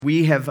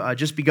We have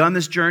just begun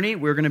this journey.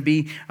 We're going to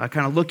be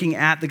kind of looking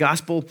at the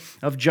Gospel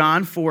of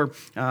John for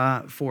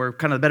kind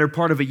of the better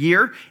part of a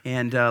year,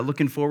 and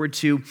looking forward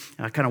to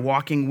kind of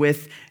walking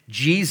with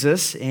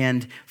Jesus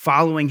and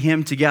following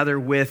him together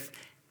with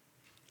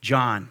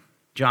John.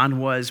 John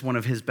was one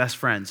of his best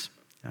friends.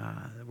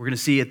 We're going to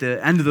see at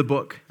the end of the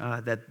book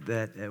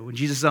that when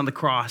Jesus is on the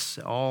cross,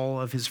 all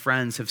of his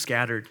friends have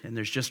scattered, and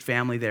there's just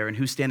family there. And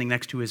who's standing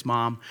next to his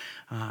mom?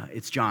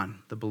 It's John,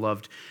 the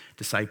beloved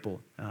disciple.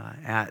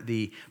 At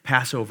the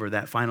Passover,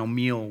 that final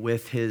meal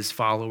with his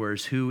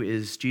followers, who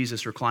is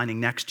Jesus reclining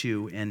next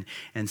to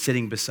and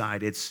sitting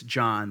beside? It's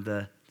John,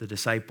 the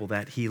disciple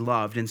that he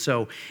loved. And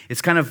so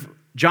it's kind of,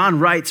 John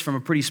writes from a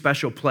pretty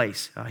special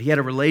place. He had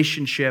a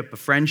relationship, a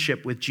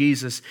friendship with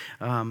Jesus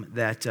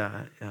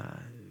that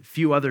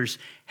few others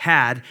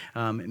had.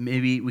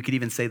 Maybe we could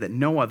even say that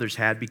no others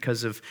had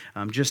because of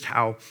just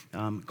how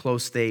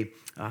close they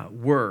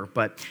were.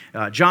 But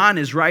John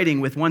is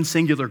writing with one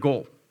singular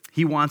goal.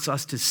 He wants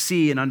us to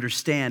see and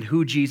understand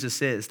who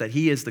Jesus is, that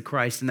he is the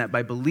Christ, and that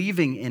by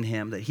believing in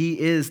him, that he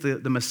is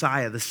the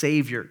Messiah, the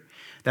Savior,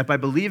 that by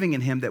believing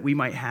in him, that we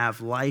might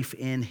have life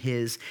in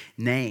his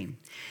name.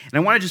 And I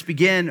want to just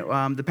begin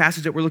the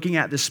passage that we're looking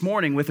at this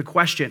morning with a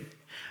question.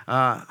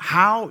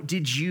 How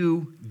did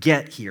you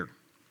get here?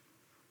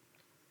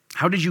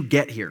 How did you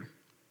get here?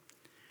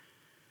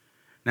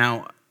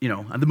 Now,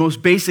 on the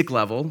most basic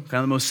level, kind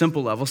of the most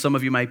simple level, some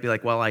of you might be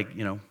like, well, I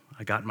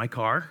got in my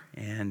car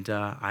and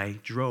I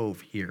drove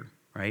here,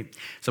 right?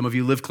 Some of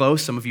you live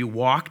close. Some of you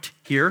walked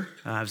here.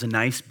 It was a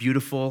nice,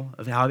 beautiful,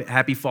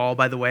 happy fall,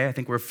 by the way. I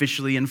think we're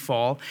officially in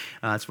fall.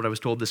 That's what I was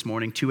told this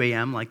morning, 2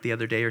 a.m. like the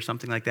other day or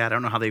something like that. I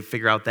don't know how they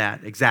figure out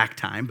that exact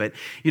time, but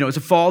it's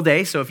a fall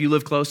day. So if you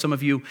live close, some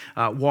of you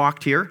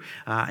walked here.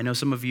 I know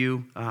some of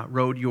you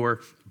rode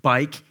your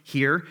bike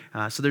here.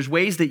 So there's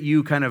ways that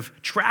you kind of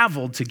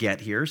traveled to get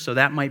here. So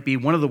that might be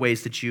one of the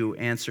ways that you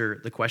answer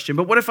the question.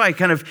 But what if I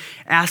kind of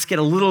ask it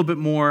a little bit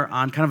more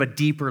on kind of a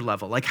deeper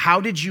level? Like,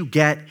 how did you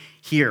get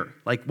here?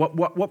 Like,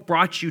 what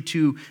brought you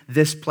to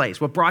this place?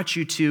 What brought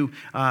you to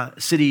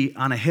City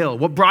on a Hill?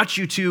 What brought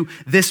you to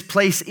this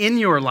place in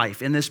your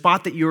life, in this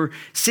spot that you're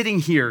sitting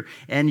here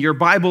and your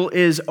Bible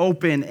is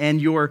open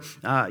and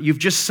you've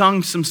just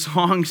sung some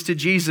songs to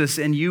Jesus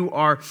and you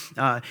are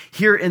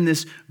here in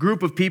this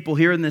group of people,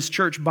 here in this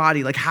church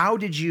body? Like, how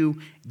did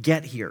you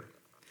get here?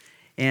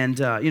 And,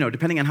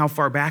 depending on how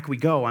far back we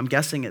go, I'm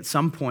guessing at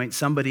some point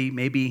somebody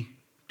maybe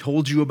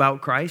told you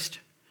about Christ.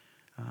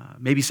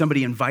 Maybe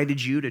somebody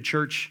invited you to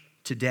church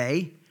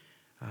today.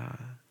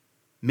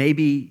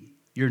 Maybe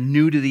you're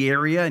new to the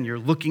area and you're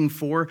looking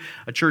for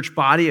a church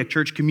body, a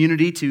church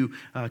community to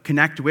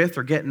connect with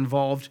or get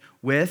involved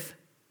with.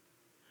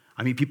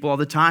 I meet people all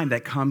the time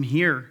that come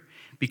here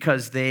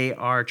because they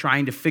are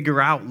trying to figure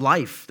out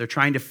life. They're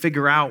trying to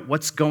figure out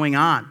what's going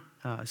on.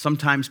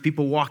 Sometimes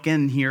people walk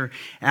in here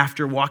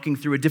after walking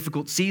through a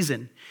difficult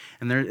season,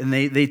 and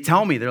they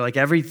tell me, they're like,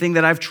 everything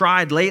that I've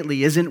tried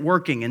lately isn't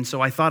working, and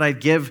so I thought I'd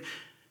give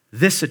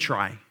this a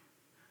try.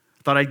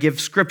 I thought I'd give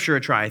Scripture a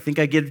try. I think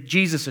I'd give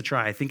Jesus a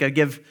try. I think I'd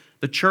give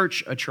the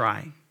church a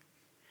try.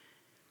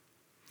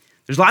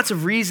 There's lots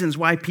of reasons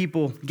why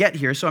people get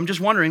here, so I'm just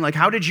wondering, like,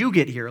 how did you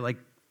get here? Like,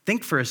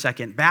 think for a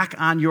second back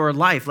on your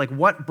life. Like,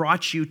 what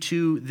brought you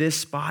to this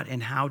spot,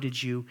 and how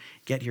did you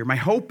get here? My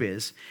hope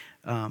is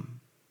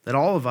that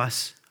all of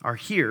us are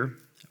here,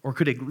 or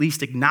could at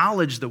least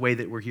acknowledge the way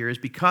that we're here, is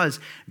because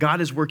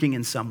God is working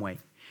in some way.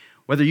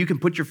 Whether you can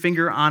put your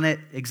finger on it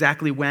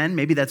exactly when,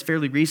 maybe that's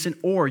fairly recent,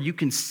 or you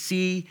can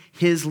see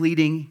his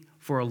leading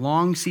for a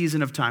long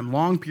season of time,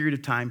 long period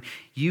of time,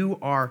 you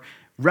are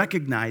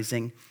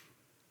recognizing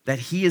that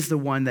he is the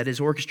one that is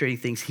orchestrating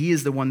things. He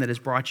is the one that has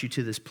brought you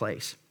to this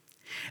place.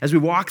 As we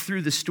walk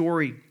through the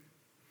story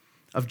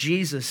of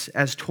Jesus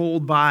as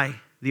told by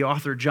the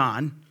author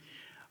John,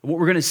 what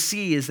we're going to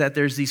see is that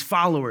there's these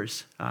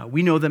followers.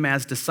 We know them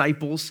as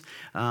disciples.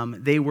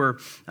 They were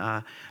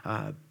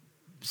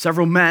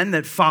several men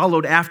that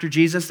followed after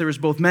Jesus. There was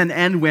both men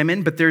and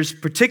women, but there's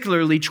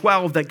particularly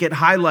 12 that get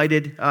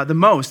highlighted the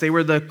most. They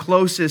were the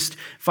closest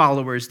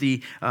followers,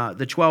 the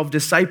 12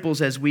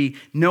 disciples as we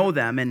know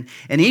them. And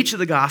each of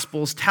the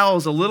Gospels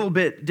tells a little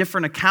bit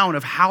different account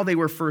of how they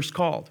were first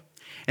called.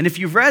 And if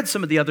you've read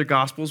some of the other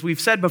Gospels, we've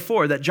said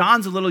before that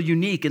John's a little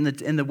unique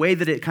in the way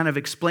that it kind of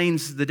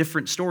explains the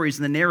different stories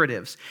and the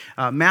narratives.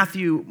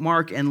 Matthew,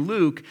 Mark, and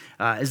Luke,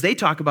 as they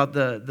talk about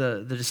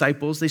the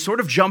disciples, they sort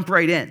of jump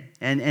right in.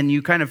 And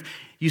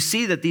you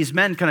see that these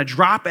men kind of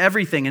drop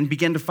everything and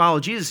begin to follow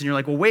Jesus. And you're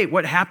like, well, wait,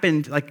 what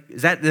happened? Like,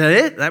 is that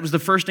it? That was the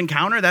first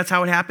encounter? That's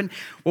how it happened?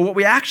 Well, what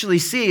we actually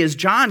see is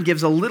John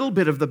gives a little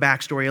bit of the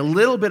backstory, a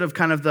little bit of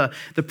kind of the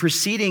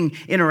preceding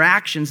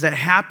interactions that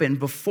happen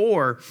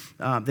before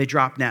they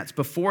drop nets,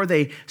 before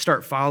they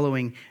start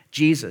following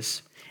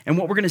Jesus. And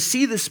what we're going to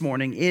see this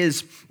morning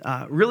is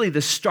really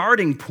the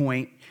starting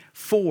point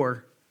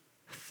for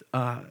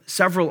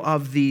several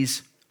of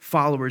these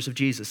followers of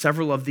Jesus,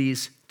 several of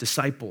these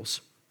disciples.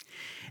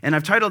 And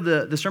I've titled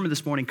the sermon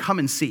this morning, Come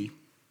and See.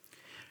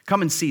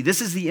 Come and see.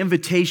 This is the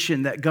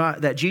invitation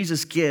that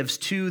Jesus gives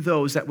to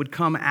those that would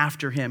come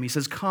after him. He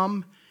says,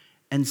 come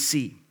and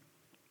see.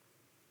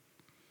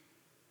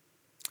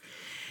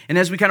 And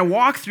as we kind of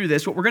walk through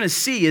this, what we're going to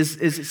see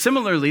is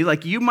similarly,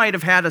 like you might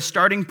have had a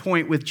starting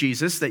point with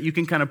Jesus that you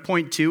can kind of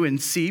point to and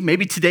see.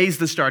 Maybe today's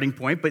the starting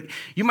point, but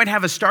you might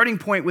have a starting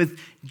point with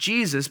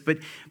Jesus, but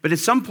at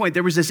some point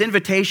there was this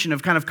invitation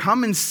of kind of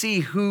come and see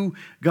who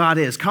God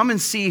is. Come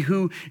and see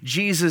who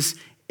Jesus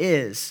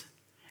is.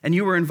 And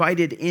you were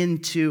invited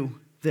into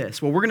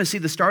this. Well, we're going to see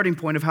the starting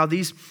point of how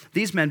these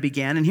men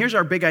began. And here's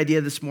our big idea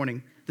this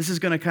morning. This is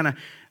going to kind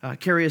of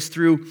carry us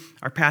through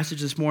our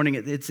passage this morning.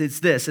 It's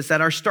this. It's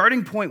that our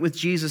starting point with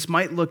Jesus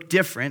might look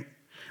different,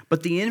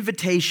 but the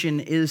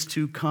invitation is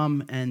to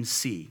come and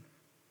see.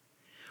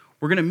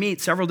 We're going to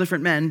meet several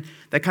different men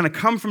that kind of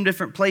come from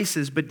different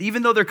places, but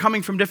even though they're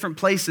coming from different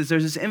places,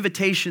 there's this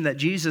invitation that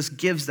Jesus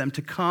gives them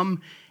to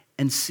come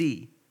and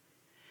see.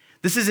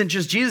 This isn't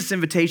just Jesus'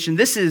 invitation.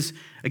 This is,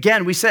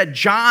 again, we said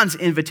John's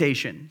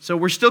invitation. So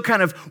we're still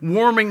kind of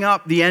warming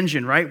up the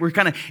engine, right? We're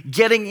kind of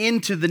getting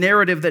into the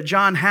narrative that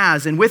John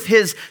has, and with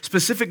his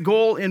specific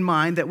goal in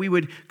mind, that we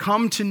would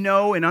come to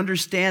know and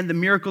understand the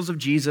miracles of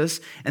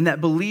Jesus, and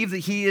that believe that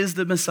he is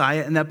the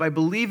Messiah, and that by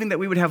believing that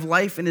we would have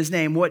life in his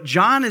name. What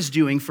John is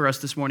doing for us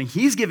this morning,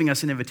 he's giving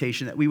us an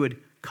invitation that we would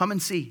come and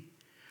see.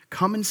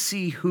 Come and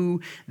see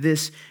who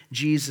this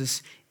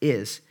Jesus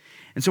is.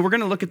 And so we're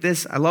going to look at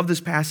this. I love this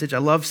passage. I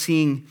love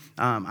seeing,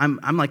 I'm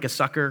like a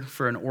sucker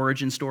for an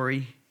origin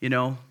story,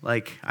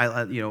 like,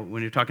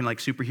 when you're talking like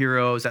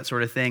superheroes, that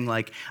sort of thing,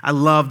 like I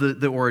love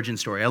the origin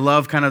story. I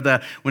love kind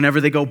of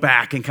whenever they go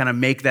back and kind of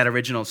make that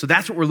original. So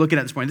that's what we're looking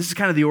at this morning. This is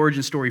kind of the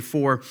origin story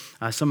for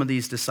some of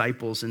these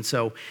disciples. And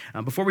so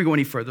before we go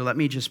any further, let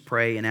me just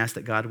pray and ask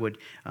that God would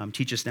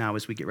teach us now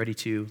as we get ready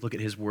to look at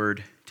his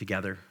word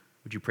together.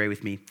 Would you pray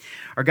with me?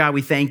 Our God,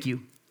 we thank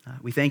you.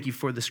 We thank you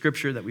for the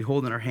scripture that we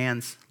hold in our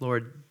hands.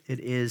 Lord, it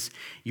is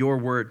your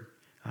word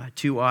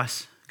to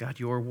us. God,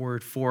 your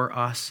word for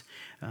us.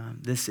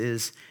 This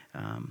is,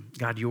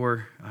 God,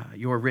 your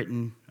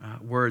written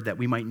word that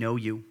we might know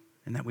you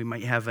and that we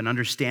might have an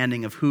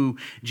understanding of who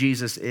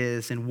Jesus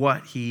is and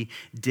what he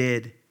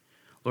did.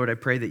 Lord, I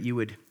pray that you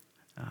would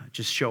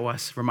just show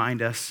us,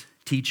 remind us,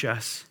 teach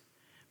us,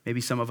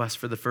 maybe some of us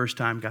for the first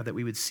time, God, that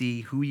we would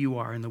see who you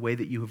are and the way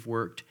that you have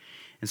worked.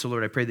 And so,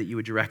 Lord, I pray that you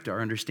would direct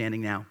our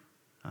understanding now.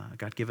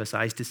 God, give us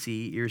eyes to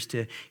see, ears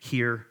to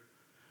hear,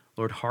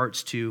 Lord,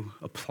 hearts to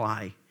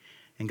apply.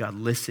 And God,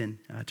 listen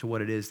to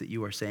what it is that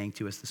you are saying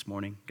to us this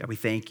morning. God, we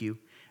thank you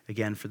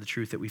again for the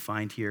truth that we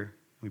find here.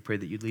 We pray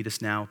that you'd lead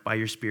us now by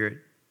your Spirit.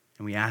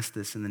 And we ask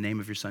this in the name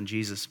of your Son,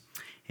 Jesus.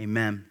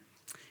 Amen.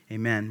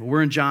 Amen. Well,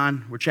 we're in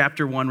John. We're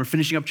chapter 1. We're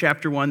finishing up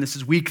chapter 1. This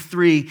is week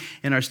 3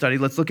 in our study.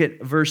 Let's look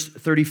at verse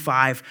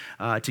 35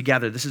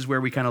 together. This is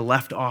where we kind of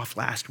left off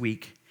last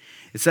week.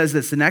 It says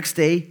this, the next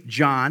day,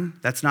 John,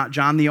 that's not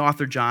John the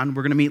author John,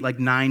 we're going to meet like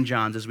 9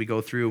 Johns as we go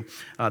through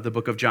the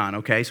book of John,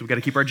 okay? So we've got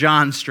to keep our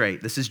Johns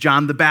straight. This is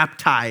John the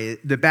baptizer,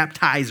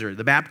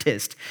 the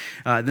Baptist.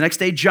 The next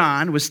day,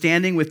 John was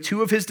standing with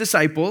 2 of his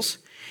disciples,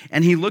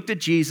 and he looked at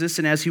Jesus,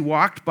 and as he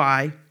walked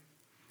by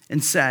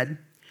and said,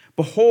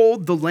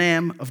 "Behold the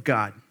Lamb of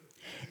God."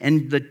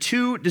 And the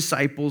 2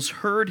 disciples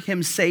heard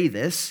him say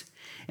this,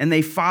 and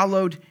they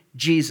followed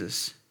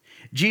Jesus.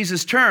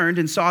 Jesus turned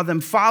and saw them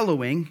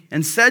following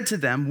and said to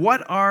them,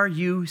 "What are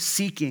you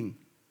seeking?"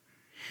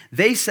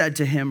 They said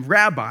to him,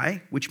 "Rabbi,"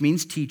 which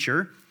means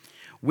teacher,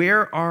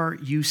 "where are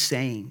you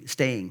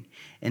staying?"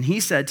 And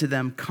he said to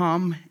them,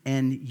 "Come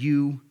and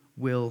you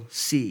will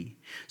see."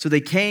 So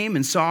they came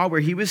and saw where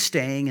he was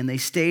staying, and they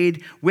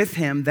stayed with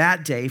him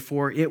that day,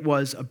 for it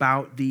was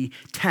about the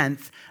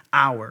 10th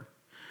hour.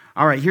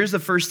 All right, here's the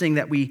first thing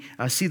that we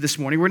see this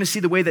morning. We're going to see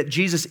the way that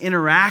Jesus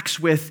interacts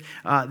with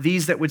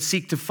these that would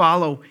seek to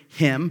follow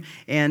him.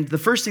 And the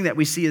first thing that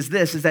we see is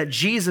this, is that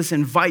Jesus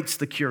invites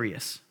the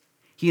curious.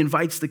 He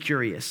invites the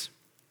curious.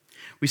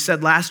 We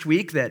said last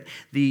week that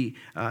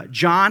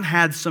John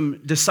had some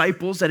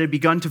disciples that had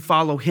begun to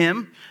follow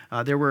him.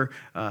 There were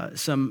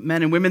some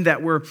men and women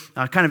that were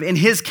kind of in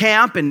his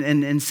camp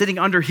and sitting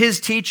under his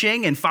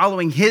teaching and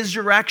following his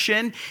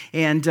direction.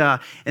 And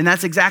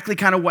that's exactly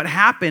kind of what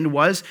happened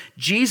was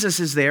Jesus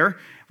is there,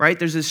 right?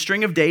 There's this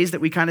string of days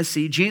that we kind of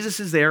see. Jesus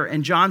is there,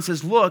 and John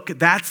says, "Look,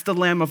 that's the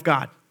Lamb of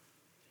God."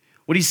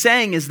 What he's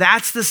saying is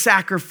that's the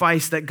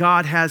sacrifice that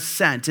God has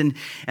sent. And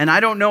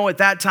I don't know at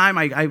that time,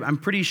 I'm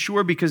pretty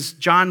sure because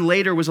John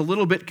later was a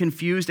little bit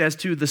confused as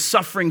to the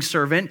suffering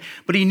servant,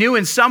 but he knew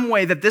in some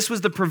way that this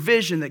was the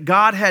provision that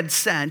God had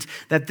sent,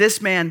 that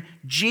this man,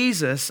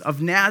 Jesus of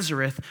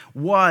Nazareth,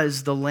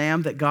 was the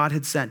Lamb that God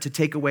had sent to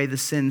take away the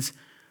sins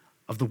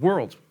of the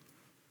world.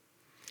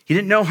 He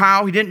didn't know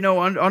how, he didn't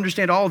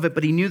understand all of it,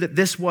 but he knew that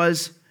this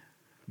was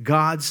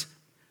God's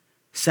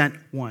sent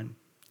one.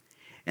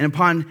 And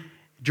upon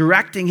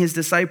directing his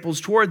disciples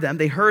toward them,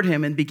 they heard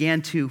him and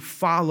began to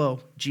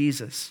follow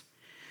Jesus.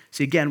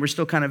 See, again, we're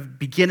still kind of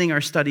beginning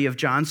our study of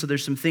John, so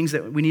there's some things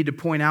that we need to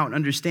point out and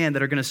understand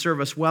that are going to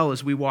serve us well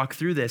as we walk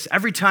through this.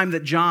 Every time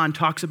that John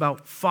talks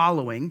about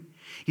following,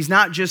 He's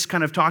not just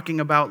kind of talking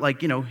about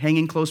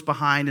hanging close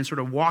behind and sort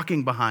of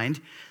walking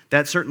behind.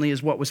 That certainly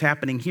is what was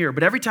happening here.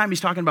 But every time he's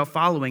talking about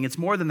following, it's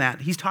more than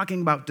that. He's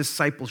talking about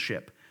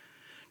discipleship.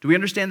 Do we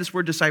understand this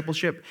word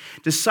discipleship?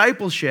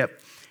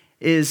 Discipleship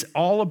is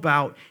all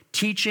about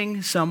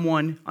teaching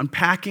someone,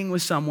 unpacking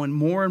with someone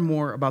more and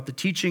more about the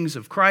teachings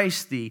of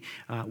Christ,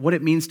 what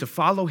it means to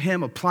follow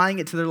him, applying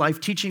it to their life,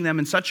 teaching them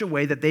in such a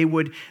way that they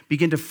would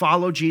begin to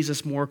follow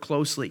Jesus more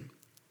closely.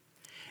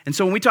 And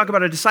so when we talk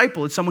about a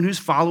disciple, it's someone who's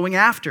following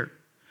after,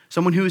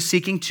 someone who is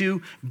seeking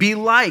to be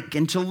like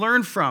and to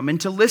learn from and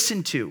to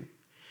listen to.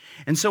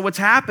 And so what's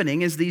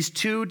happening is these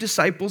two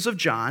disciples of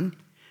John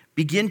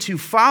begin to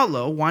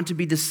want to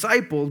be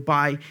discipled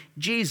by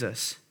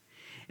Jesus.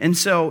 And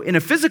so in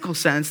a physical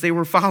sense, they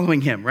were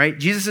following him, right?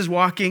 Jesus is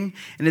walking,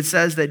 and it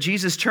says that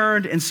Jesus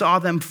turned and saw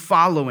them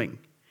following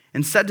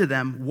and said to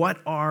them, "What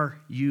are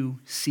you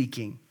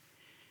seeking?"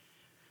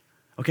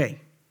 Okay.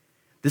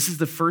 This is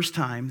the first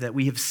time that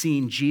we have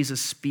seen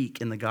Jesus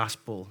speak in the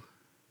Gospel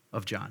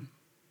of John.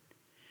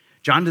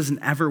 John doesn't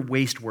ever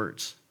waste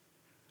words.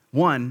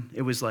 One,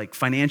 it was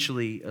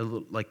financially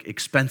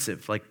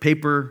expensive,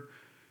 paper,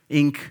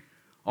 ink,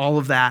 all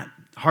of that,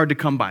 hard to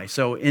come by.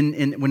 So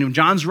when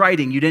John's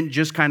writing, you didn't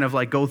just kind of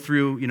go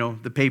through,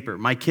 the paper.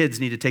 My kids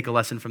need to take a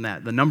lesson from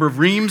that. The number of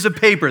reams of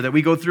paper that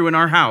we go through in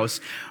our house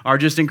are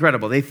just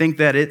incredible. They think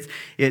that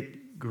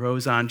it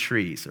grows on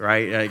trees,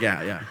 right?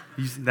 Yeah.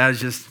 That is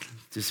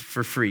just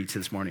for free to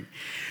this morning.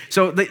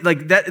 So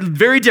that,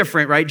 very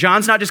different, right?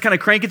 John's not just kind of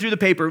cranking through the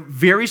paper,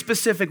 very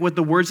specific with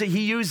the words that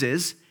he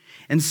uses.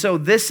 And so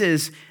this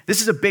is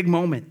a big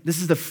moment. This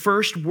is the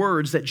first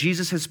words that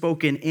Jesus has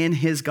spoken in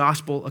his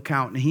gospel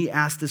account. And he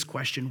asked this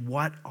question,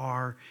 "What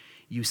are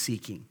you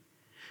seeking?"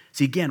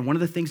 See, again, one of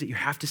the things that you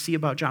have to see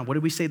about John, what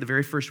did we say the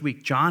very first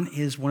week? John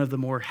is one of the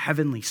more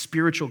heavenly,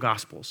 spiritual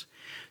gospels.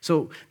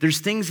 So there's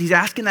things, he's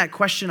asking that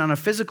question on a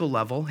physical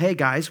level. Hey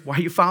guys, why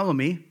you follow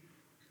me?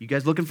 You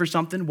guys looking for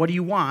something? What do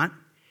you want?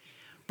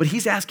 But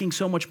he's asking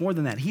so much more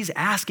than that. He's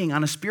asking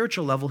on a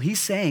spiritual level, he's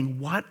saying,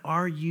 what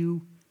are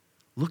you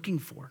looking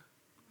for?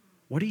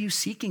 What are you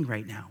seeking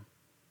right now?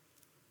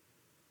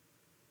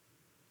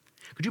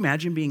 Could you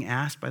imagine being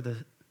asked by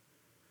the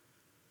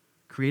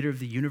creator of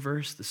the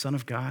universe, the Son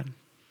of God,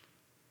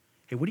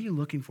 hey, what are you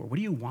looking for? What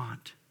do you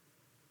want?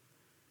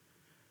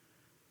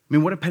 I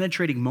mean, what a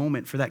penetrating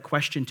moment for that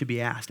question to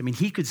be asked. I mean,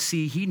 he could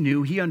see, he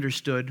knew, he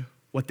understood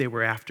what they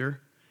were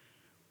after.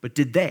 But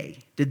did they?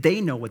 Did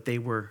they know what they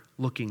were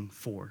looking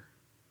for?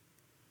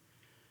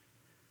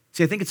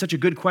 See, I think it's such a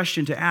good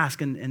question to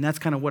ask, and that's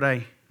kind of what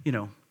I,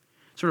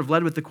 sort of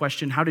led with the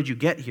question, how did you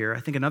get here?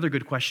 I think another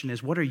good question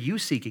is, what are you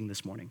seeking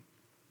this morning?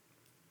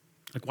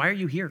 Why are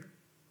you here?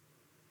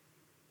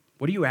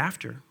 What are you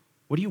after?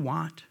 What do you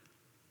want?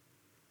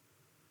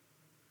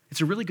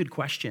 It's a really good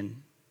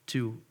question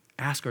to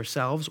ask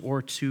ourselves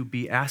or to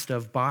be asked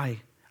of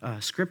by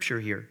Scripture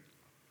here.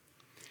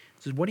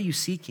 It says, what are you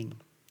seeking?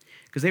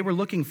 Because they were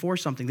looking for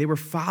something. They were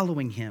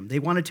following him. They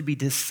wanted to be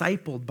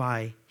discipled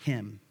by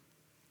him.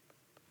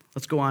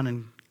 Let's go on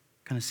and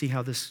kind of see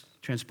how this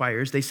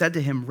transpires. They said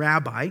to him,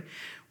 Rabbi,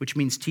 which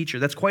means teacher.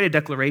 That's quite a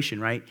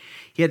declaration, right?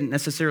 He hadn't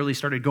necessarily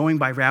started going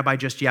by Rabbi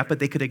just yet, but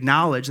they could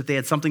acknowledge that they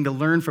had something to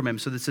learn from him.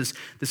 So this is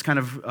this kind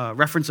of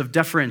reference of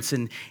deference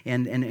and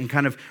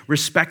kind of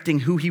respecting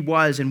who he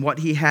was and what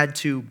he had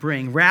to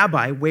bring.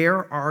 Rabbi,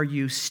 where are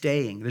you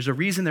staying? There's a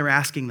reason they're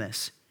asking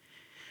this.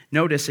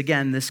 Notice,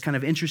 again, this kind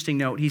of interesting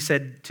note. He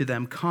said to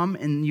them, come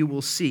and you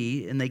will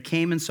see. And they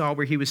came and saw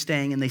where he was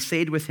staying, and they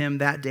stayed with him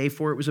that day,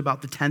 for it was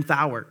about the 10th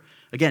hour.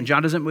 Again,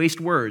 John doesn't waste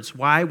words.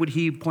 Why would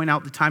he point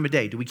out the time of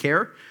day? Do we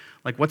care?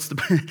 What's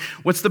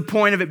the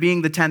point of it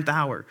being the 10th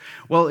hour?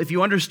 Well, if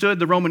you understood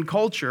the Roman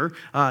culture,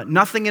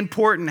 nothing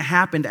important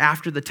happened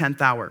after the 10th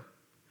hour.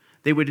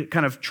 They would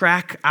kind of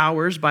track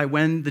hours by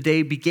when the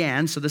day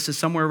began. So this is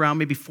somewhere around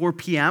maybe 4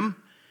 p.m.,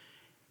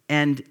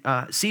 and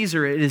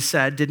Caesar, it is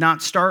said, did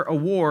not start a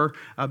war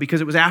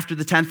because it was after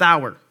the 10th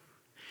hour.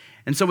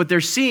 And so what they're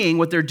seeing,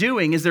 what they're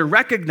doing, is they're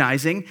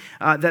recognizing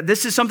that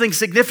this is something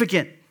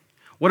significant.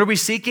 What are we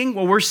seeking?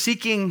 Well, we're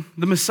seeking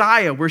the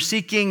Messiah. We're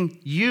seeking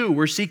you.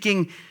 We're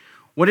seeking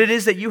what it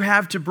is that you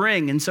have to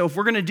bring. And so if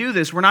we're going to do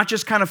this, we're not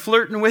just kind of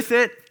flirting with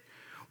it.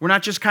 We're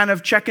not just kind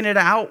of checking it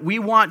out. We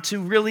want to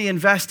really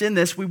invest in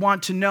this. We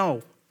want to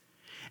know.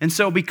 And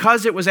so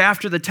because it was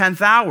after the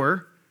 10th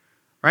hour,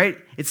 right?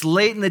 It's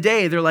late in the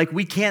day. They're like,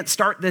 we can't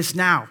start this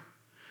now.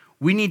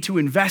 We need to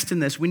invest in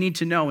this. We need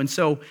to know. And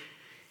so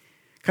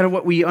kind of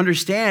what we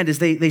understand is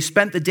they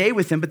spent the day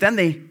with him, but then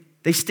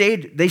they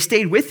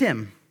stayed with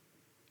him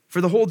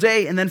for the whole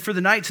day and then for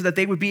the night so that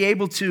they would be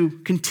able to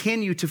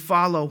continue to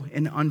follow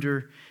and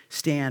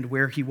understand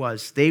where he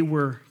was. They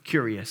were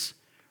curious,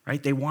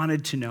 right? They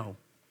wanted to know.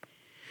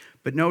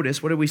 But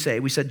notice, what did we say?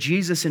 We said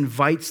Jesus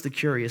invites the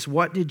curious.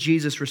 What did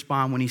Jesus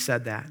respond when he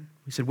said that?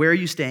 He said, where are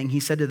you staying? He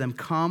said to them,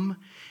 come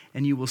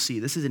and you will see.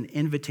 This is an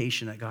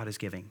invitation that God is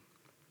giving.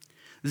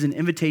 This is an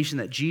invitation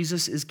that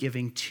Jesus is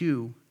giving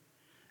to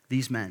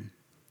these men.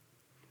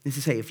 This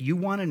is, hey, if you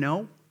want to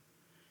know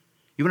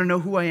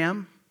who I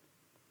am,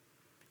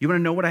 You want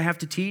to know what I have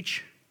to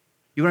teach?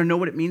 You want to know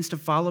what it means to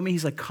follow me?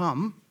 He's like,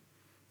 come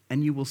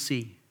and you will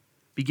see.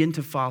 Begin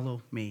to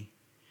follow me.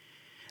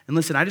 And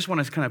listen, I just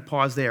want to kind of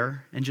pause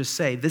there and just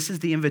say, this is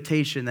the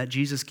invitation that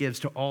Jesus gives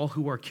to all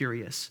who are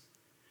curious.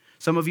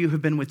 Some of you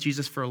have been with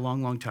Jesus for a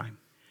long, long time.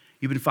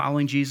 You've been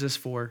following Jesus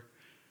for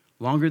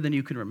longer than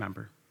you can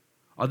remember.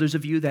 Others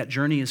of you, that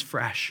journey is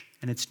fresh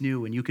and it's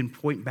new, and you can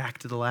point back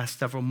to the last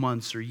several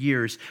months or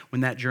years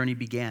when that journey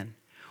began.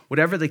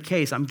 Whatever the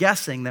case, I'm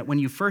guessing that when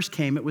you first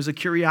came, it was a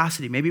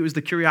curiosity. Maybe it was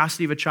the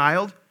curiosity of a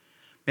child.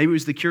 Maybe it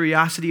was the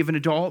curiosity of an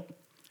adult.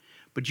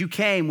 But you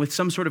came with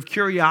some sort of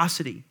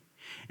curiosity.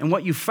 And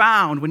what you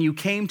found when you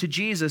came to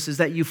Jesus is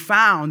that you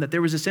found that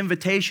there was this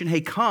invitation, hey,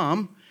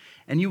 come,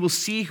 and you will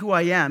see who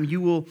I am.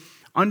 You will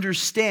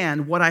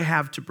understand what I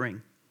have to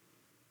bring.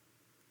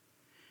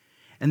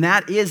 And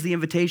that is the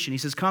invitation. He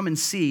says, come and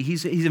see.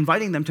 He's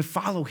inviting them to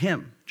follow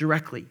him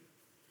directly.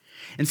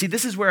 And see,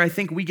 this is where I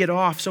think we get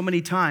off so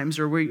many times,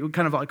 or we're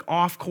kind of like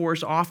off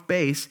course, off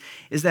base,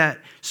 is that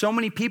so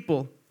many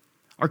people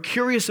are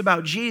curious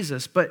about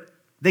Jesus, but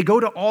they go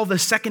to all the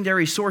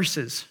secondary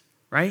sources,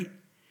 right?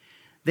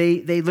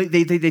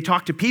 They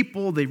talk to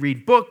people, they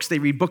read books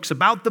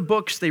about the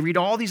books, they read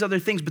all these other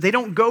things, but they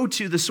don't go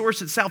to the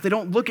source itself. They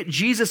don't look at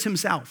Jesus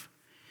himself.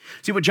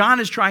 See, what John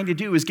is trying to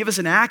do is give us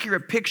an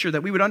accurate picture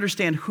that we would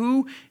understand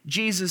who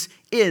Jesus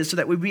is so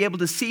that we'd be able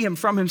to see him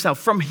from himself,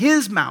 from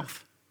his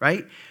mouth,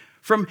 right?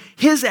 From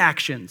his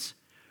actions,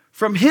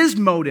 from his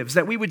motives,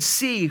 that we would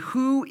see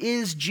who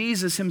is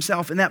Jesus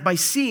himself, and that by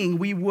seeing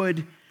we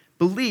would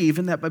believe,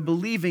 and that by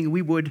believing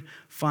we would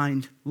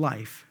find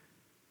life.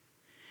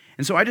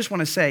 And so I just want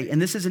to say, and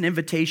this is an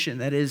invitation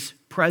that is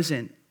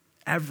present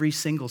every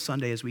single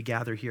Sunday as we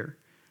gather here.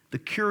 The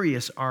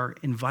curious are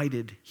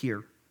invited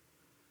here,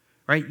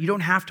 right? You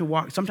don't have to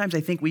walk. Sometimes I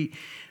think we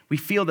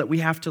feel that we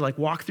have to like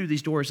walk through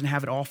these doors and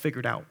have it all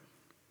figured out,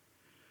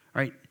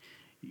 right?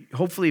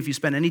 Hopefully, if you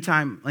spend any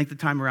length of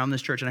time around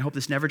this church, and I hope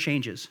this never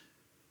changes,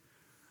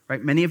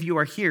 right? Many of you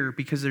are here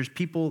because there's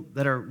people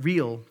that are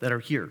real that are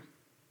here.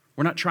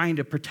 We're not trying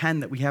to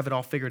pretend that we have it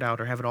all figured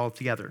out or have it all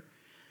together.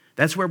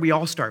 That's where we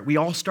all start. We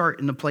all start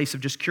in the place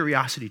of just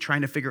curiosity,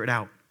 trying to figure it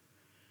out.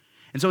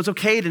 And so it's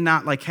okay to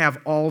not like have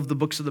all of the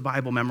books of the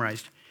Bible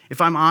memorized.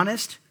 If I'm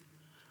honest,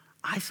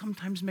 I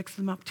sometimes mix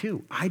them up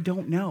too. I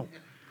don't know.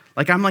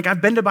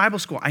 I've been to Bible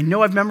school. I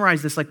know I've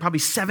memorized this like probably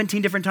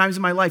 17 different times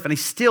in my life, and I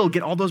still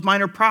get all those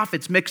minor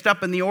prophets mixed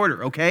up in the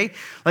order, okay?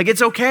 Like,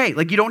 it's okay.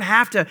 Like, you don't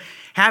have to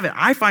have it.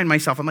 I find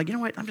myself, I'm like, you know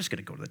what? I'm just going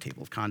to go to the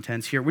table of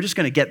contents here. We're just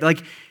going to get,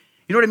 like,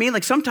 you know what I mean?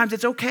 Like, sometimes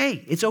it's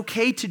okay. It's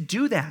okay to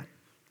do that.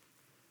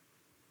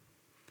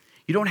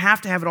 You don't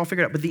have to have it all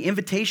figured out, but the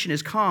invitation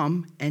is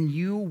come, and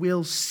you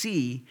will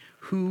see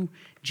who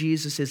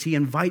Jesus is. He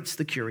invites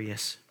the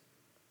curious.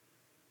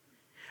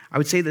 I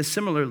would say this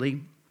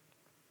similarly.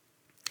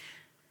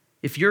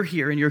 If you're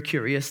here and you're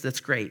curious,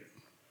 that's great.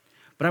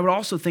 But I would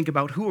also think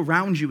about who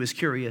around you is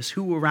curious,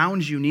 who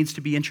around you needs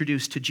to be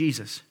introduced to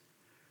Jesus,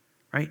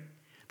 right?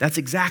 That's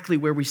exactly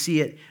where we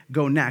see it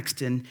go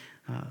next. And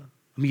let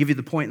me give you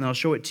the point, and I'll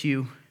show it to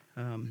you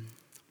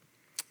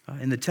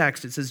in the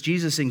text. It says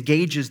Jesus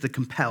engages the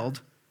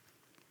compelled.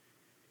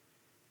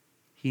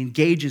 He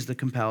engages the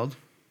compelled.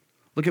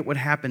 Look at what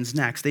happens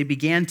next. They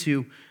began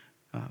to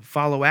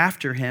follow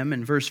after him.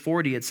 In verse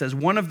 40, it says,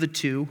 one of the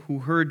two who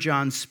heard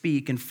John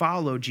speak and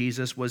followed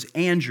Jesus was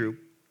Andrew,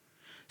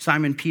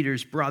 Simon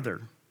Peter's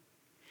brother.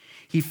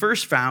 He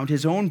first found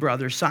his own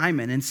brother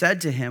Simon and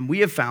said to him, we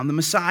have found the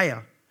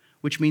Messiah,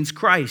 which means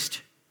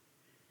Christ.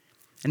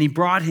 And he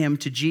brought him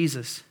to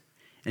Jesus.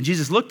 And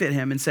Jesus looked at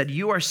him and said,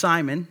 you are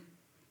Simon,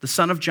 the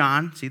son of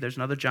John. See, there's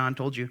another John,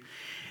 told you.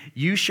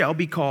 You shall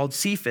be called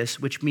Cephas,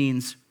 which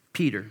means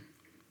Peter.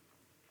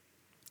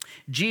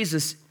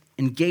 Jesus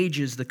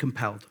engages the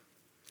compelled.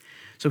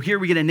 So here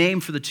we get a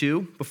name for the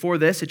two. Before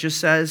this, it just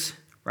says,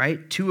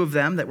 right, two of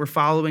them that were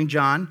following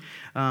John.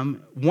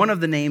 One of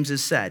the names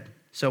is said.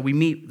 So we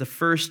meet the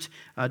first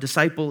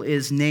disciple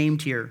is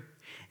named here.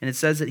 And it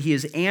says that he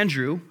is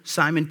Andrew,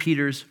 Simon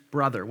Peter's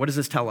brother. What does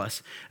this tell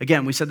us?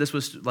 Again, we said this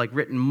was like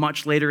written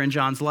much later in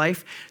John's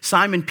life.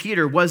 Simon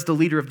Peter was the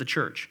leader of the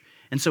church.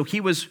 And so he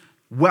was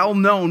well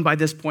known by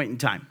this point in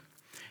time.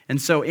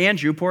 And so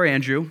Andrew, poor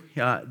Andrew,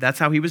 that's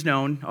how he was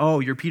known. Oh,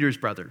 you're Peter's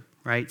brother,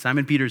 right?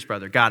 Simon Peter's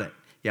brother. Got it.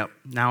 Yep.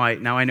 Now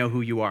I know who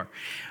you are.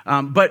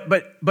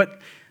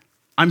 But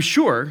I'm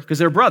sure, because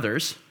they're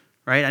brothers,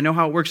 right? I know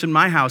how it works in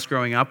my house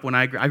growing up when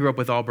I grew up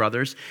with all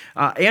brothers.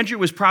 Andrew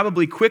was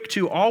probably quick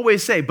to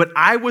always say, but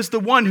I was the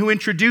one who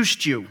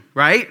introduced you,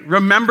 right?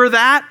 Remember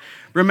that?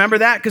 Remember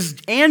that? Because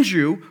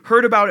Andrew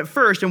heard about it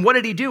first, and what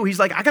did he do? He's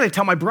like, I got to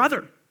tell my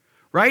brother.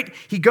 Right?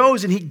 He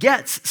goes and he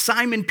gets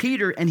Simon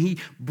Peter and he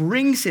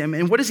brings him.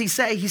 And what does he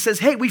say? He says,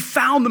 hey, we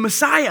found the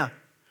Messiah.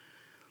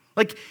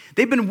 Like,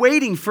 they've been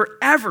waiting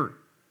forever.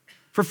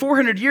 For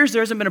 400 years,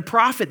 there hasn't been a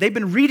prophet. They've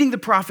been reading the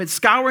prophets,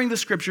 scouring the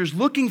scriptures,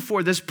 looking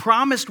for this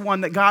promised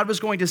one that God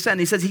was going to send.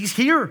 He says, he's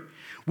here.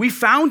 We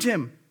found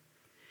him.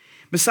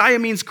 Messiah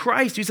means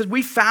Christ. He says,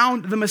 we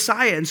found the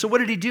Messiah. And so what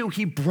did he do?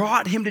 He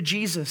brought him to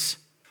Jesus.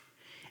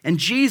 And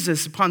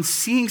Jesus, upon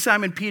seeing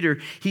Simon Peter,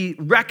 he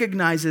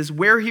recognizes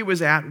where he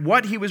was at,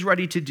 what he was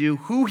ready to do,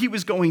 who he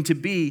was going to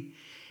be,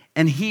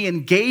 and he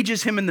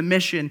engages him in the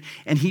mission,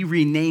 and he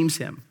renames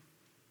him.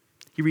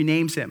 He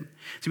renames him.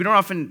 So we don't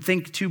often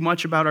think too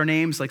much about our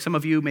names. Like some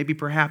of you maybe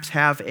perhaps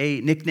have a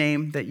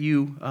nickname that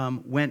you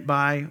went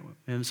by,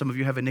 and some of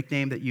you have a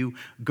nickname that you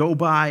go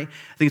by.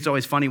 I think it's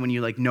always funny when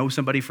you know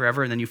somebody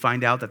forever, and then you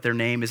find out that their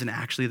name isn't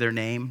actually their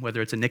name,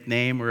 whether it's a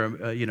nickname or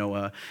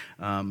a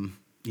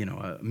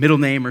middle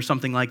name or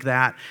something like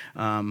that.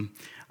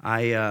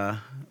 I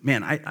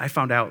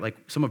found out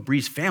some of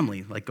Bree's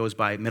family goes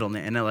by middle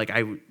name, and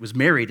I was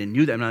married and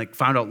knew that, and I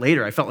found out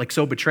later. I felt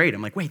so betrayed.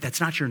 I'm like, wait, that's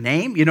not your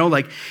name,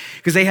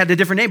 because they had a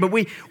different name. But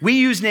we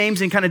use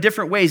names in kind of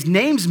different ways.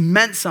 Names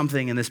meant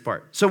something in this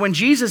part. So when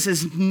Jesus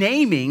is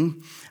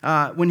naming,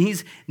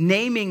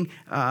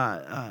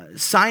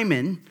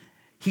 Simon,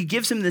 he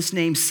gives him this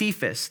name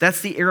Cephas.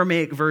 That's the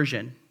Aramaic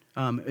version.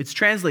 It's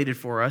translated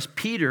for us.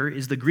 Peter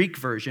is the Greek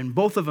version.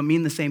 Both of them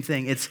mean the same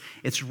thing.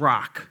 It's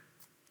rock.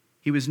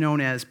 He was known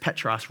as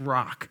Petros,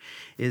 rock,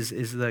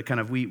 is the kind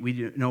of,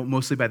 we know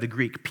mostly by the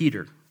Greek,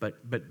 Peter, but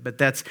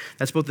that's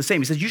both the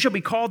same. He says, you shall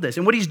be called this.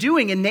 And what he's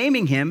doing in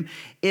naming him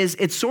is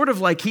it's sort of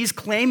like he's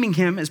claiming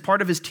him as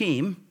part of his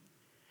team,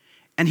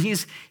 and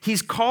he's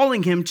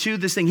calling him to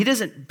this thing.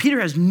 Peter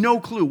has no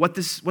clue what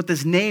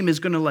this name is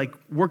going to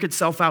work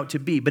itself out to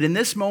be. But in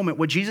this moment,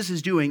 what Jesus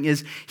is doing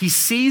is he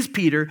sees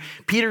Peter.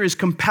 Peter is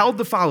compelled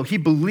to follow. He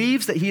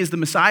believes that he is the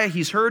Messiah.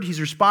 He's heard, he's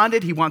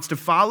responded, he wants to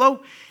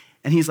follow.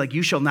 And he's like,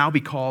 you shall now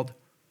be called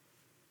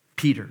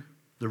Peter,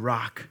 the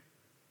rock.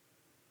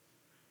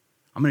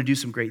 I'm going to do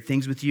some great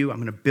things with you. I'm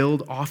going to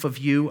build off of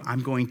you.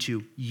 I'm going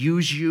to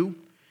use you.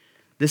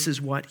 This is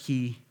what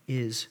he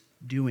is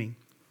doing.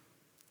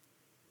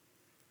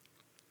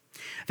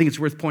 I think it's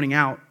worth pointing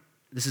out,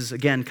 this is,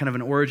 again, kind of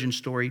an origin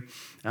story.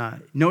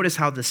 Notice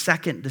how the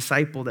second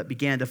disciple that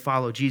began to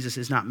follow Jesus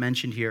is not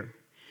mentioned here.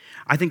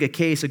 I think a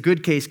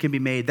good case can be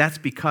made. That's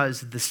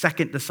because the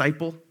second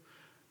disciple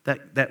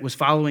that was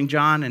following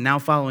John and now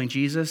following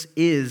Jesus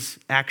is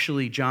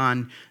actually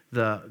John,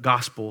 the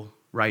gospel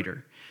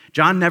writer.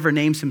 John never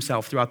names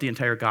himself throughout the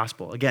entire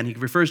gospel. Again, he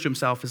refers to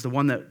himself as the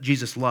one that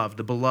Jesus loved,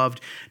 the beloved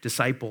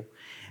disciple.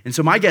 And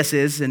so my guess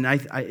is, and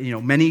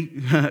many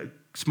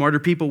smarter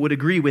people would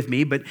agree with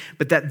me, but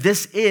that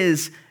this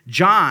is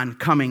John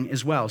coming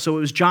as well. So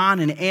it was John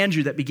and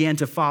Andrew that began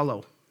to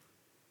follow.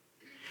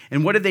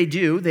 And what did they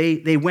do?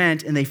 They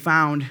went and they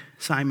found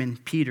Simon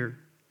Peter.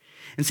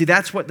 And see,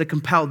 that's what the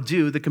compelled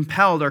do. The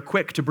compelled are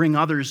quick to bring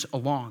others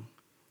along,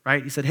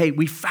 right? He said, hey,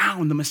 we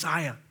found the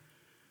Messiah.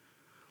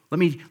 Let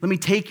me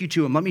take you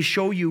to him. Let me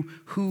show you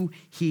who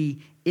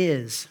he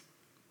is.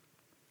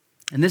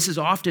 And this is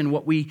often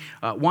what we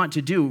want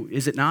to do,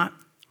 is it not?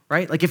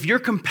 Right? If you're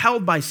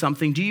compelled by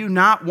something, do you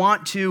not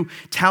want to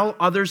tell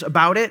others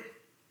about it?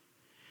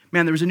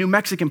 Man, there was a new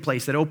Mexican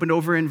place that opened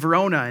over in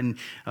Verona, and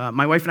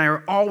my wife and I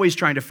are always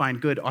trying to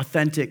find good,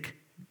 authentic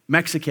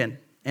Mexican.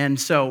 And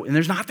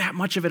there's not that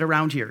much of it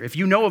around here. If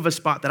you know of a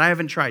spot that I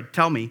haven't tried,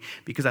 tell me,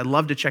 because I'd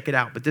love to check it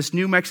out. But this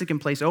new Mexican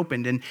place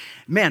opened, and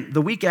man,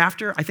 the week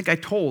after, I think I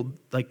told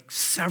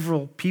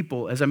several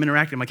people as I'm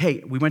interacting, I'm like,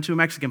 hey, we went to a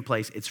Mexican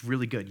place. It's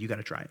really good. You got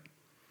to try it,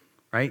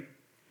 right?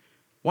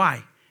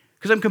 Why?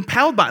 Because I'm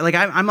compelled by it.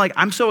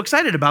 I'm so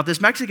excited about this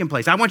Mexican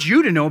place. I want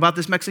you to know about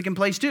this Mexican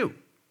place too.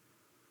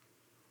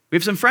 We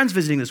have some friends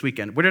visiting this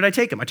weekend. Where did I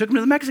take them? I took them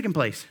to the Mexican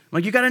place. I'm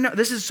like, you got to know,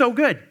 this is so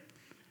good.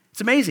 It's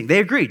amazing. They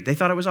agreed. They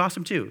thought it was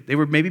awesome too. They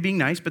were maybe being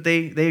nice, but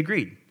they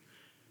agreed.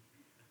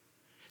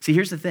 See,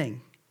 here's the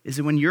thing, is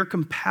that when you're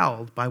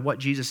compelled by what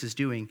Jesus is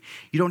doing,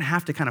 you don't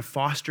have to kind of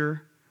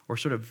foster or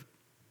sort of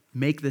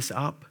make this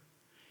up.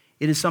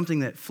 It is something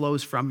that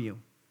flows from you.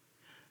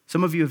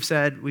 Some of you have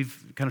said,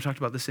 we've kind of talked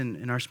about this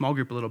in our small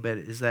group a little bit,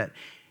 is that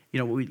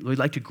we'd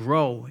like to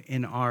grow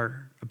in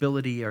our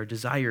ability, our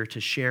desire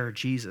to share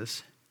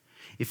Jesus.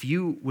 If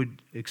you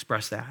would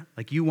express that,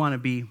 you want to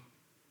be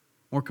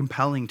more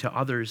compelling to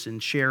others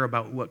and share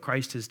about what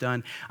Christ has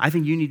done, I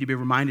think you need to be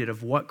reminded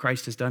of what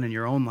Christ has done in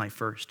your own life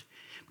first.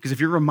 Because if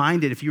you're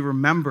reminded, if you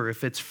remember,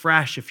 if it's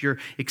fresh, if you're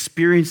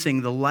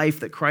experiencing the life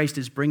that Christ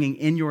is bringing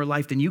in your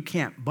life, then you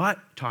can't but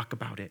talk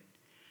about it.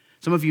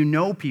 Some of you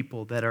know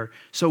people that are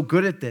so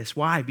good at this.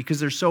 Why?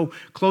 Because they're so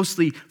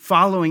closely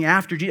following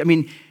after Jesus. I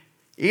mean,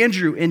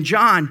 Andrew and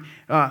John,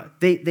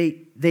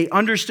 they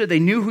understood, they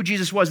knew who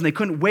Jesus was, and they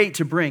couldn't wait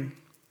to bring.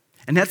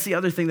 And that's the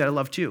other thing that I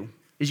love too,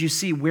 is you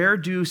see, where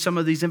do some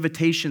of these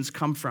invitations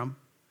come from?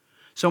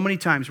 So many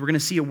times we're going to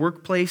see a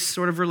workplace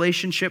sort of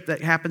relationship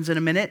that happens in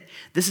a minute.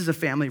 This is a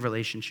family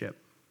relationship.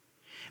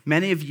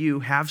 Many of you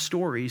have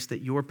stories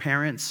that your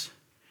parents,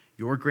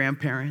 your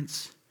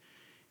grandparents,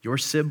 your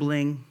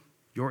sibling,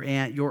 your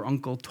aunt, your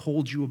uncle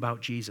told you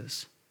about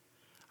Jesus.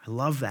 I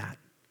love that.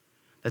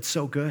 That's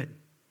so good.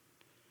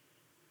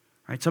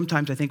 Right?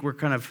 Sometimes I think we're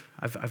kind of,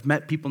 I've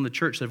met people in the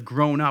church that have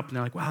grown up and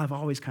they're like, well, I've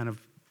always kind of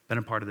been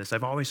a part of this.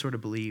 I've always sort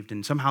of believed.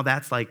 And somehow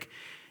that's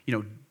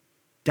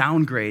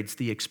downgrades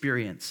the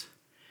experience.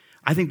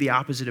 I think the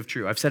opposite of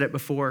true. I've said it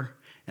before.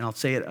 and I'll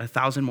say it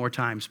 1,000 more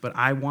times, but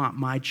I want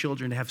my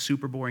children to have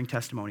super boring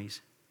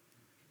testimonies,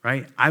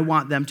 right? I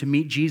want them to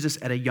meet Jesus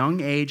at a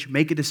young age,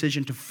 make a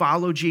decision to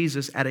follow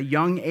Jesus at a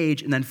young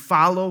age, and then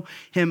follow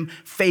him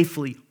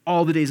faithfully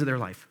all the days of their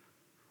life,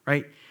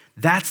 right?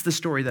 That's the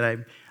story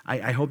that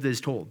I hope that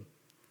is told.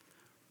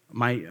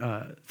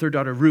 My third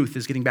daughter, Ruth,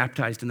 is getting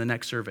baptized in the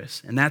next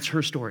service, and that's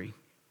her story.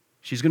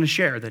 She's going to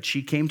share that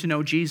she came to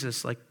know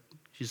Jesus like,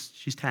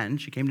 she's 10.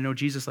 She came to know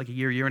Jesus like a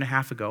year and a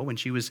half ago when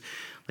she was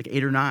like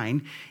 8 or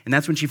 9, and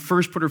that's when she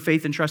first put her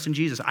faith and trust in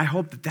Jesus. I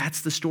hope that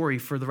that's the story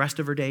for the rest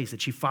of her days,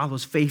 that she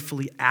follows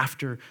faithfully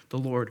after the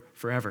Lord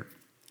forever.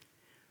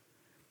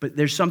 But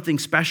there's something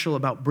special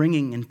about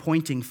bringing and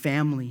pointing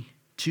family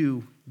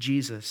to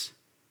Jesus.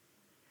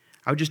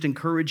 I would just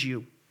encourage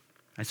you.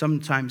 I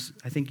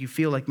think you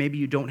feel like maybe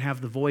you don't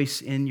have the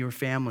voice in your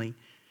family.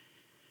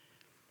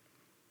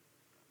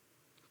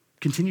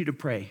 Continue to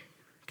pray.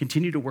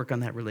 Continue to work on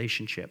that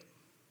relationship.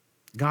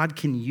 God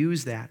can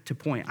use that to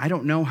point. I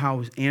don't know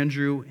how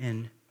Andrew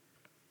and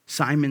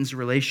Simon's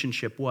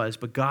relationship was,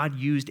 but God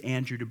used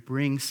Andrew to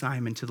bring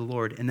Simon to the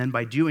Lord. And then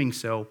by doing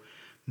so,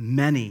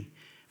 many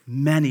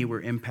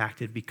were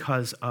impacted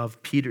because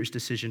of Peter's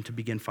decision to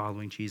begin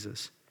following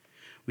Jesus.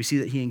 We see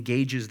that he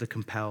engages the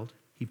compelled.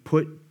 He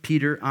put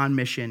Peter on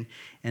mission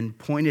and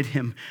pointed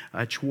him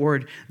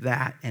toward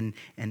that and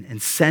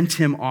sent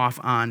him off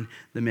on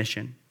the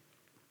mission.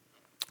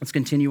 Let's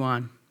continue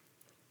on.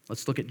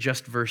 Let's look at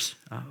just verse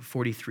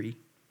 43. It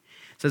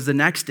says, the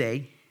next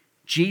day,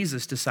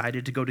 Jesus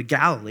decided to go to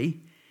Galilee,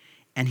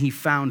 and he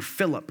found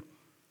Philip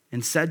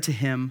and said to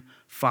him,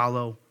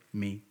 follow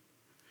me.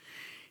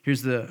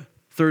 Here's the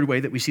third way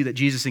that we see that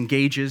Jesus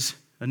engages,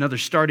 another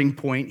starting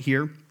point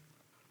here.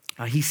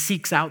 He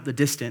seeks out the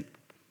distant.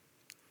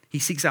 He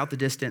seeks out the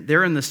distant.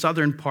 They're in the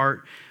southern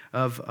part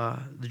of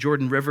the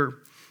Jordan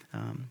River,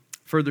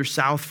 further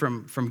south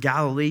from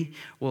Galilee.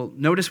 Well,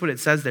 notice what it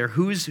says there.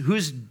 Who's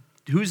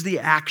the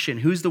action?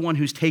 Who's the one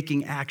who's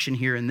taking action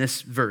here in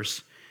this verse?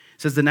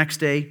 It says the next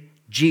day,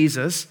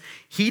 Jesus,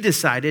 he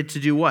decided to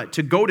do what?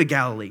 To go to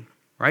Galilee,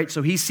 right?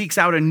 So he seeks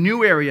out a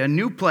new area, a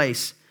new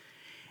place,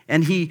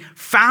 and he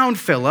found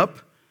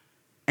Philip,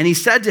 and he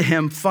said to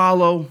him,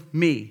 follow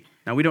me.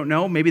 Now, we don't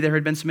know. Maybe there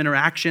had been some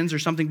interactions or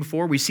something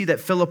before. We see that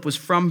Philip was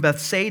from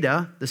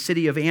Bethsaida, the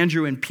city of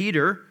Andrew and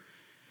Peter.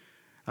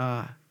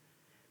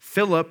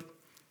 Philip,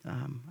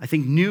 I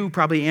think, knew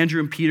probably Andrew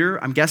and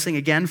Peter. I'm guessing,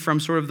 again, from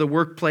sort of the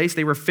workplace.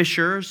 They were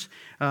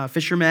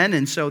fishermen,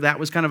 and so that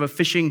was kind of a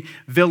fishing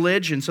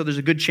village, and so there's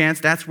a good chance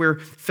that's where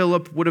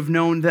Philip would have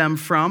known them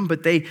from.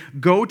 But they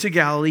go to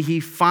Galilee. He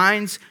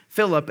finds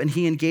Philip, and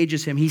he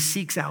engages him. He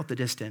seeks out the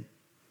distant.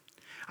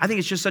 I think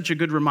it's just such a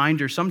good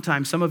reminder.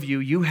 Sometimes, some of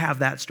you have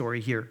that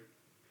story here.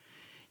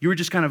 You were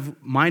just kind of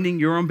minding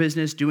your own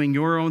business, doing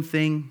your own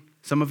thing.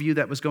 Some of you,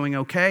 that was going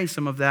okay.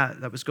 Some of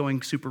that was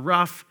going super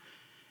rough.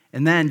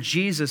 And then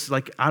Jesus,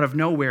 like out of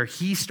nowhere,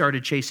 he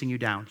started chasing you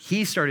down.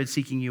 He started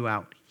seeking you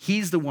out.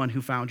 He's the one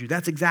who found you.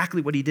 That's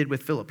exactly what he did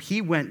with Philip.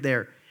 He went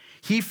there.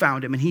 He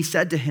found him, and he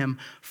said to him,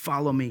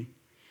 follow me.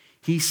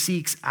 He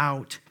seeks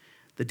out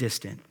the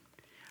distant.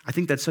 I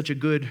think that's such a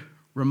good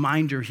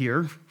reminder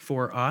here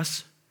for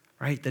us,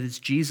 right? That it's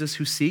Jesus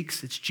who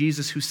seeks. It's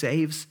Jesus who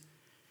saves.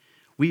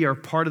 We are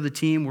part of the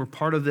team. We're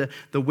part of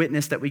the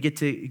witness that we get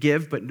to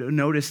give. But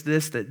notice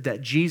this,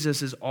 that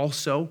Jesus is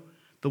also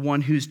the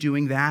one who's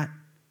doing that.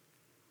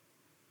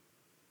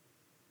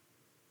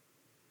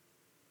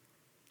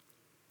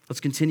 Let's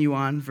continue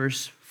on,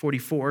 verse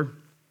 44.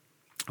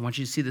 I want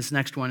you to see this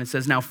next one. It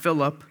says, now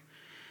Philip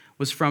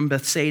was from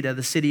Bethsaida,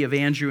 the city of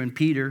Andrew and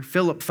Peter.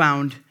 Philip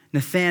found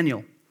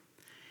Nathanael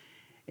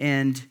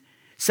and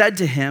said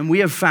to him, we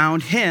have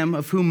found him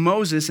of whom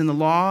Moses in the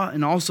law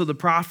and also the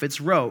prophets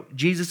wrote,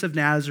 Jesus of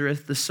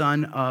Nazareth, the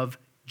son of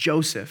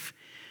Joseph.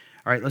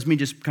 All right, let me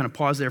just kind of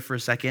pause there for a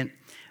second.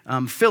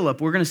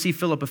 Philip, we're going to see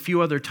Philip a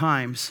few other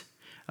times.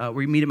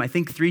 We meet him, I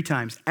think, 3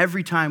 times.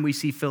 Every time we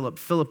see Philip,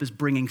 Philip is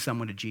bringing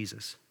someone to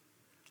Jesus.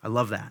 I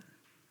love that,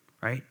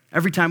 right?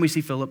 Every time we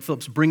see Philip,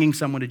 Philip's bringing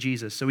someone to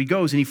Jesus. So he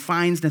goes and he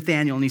finds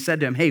Nathanael, and he said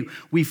to him, hey,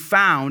 we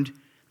found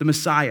the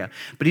Messiah.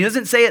 But he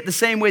doesn't say it the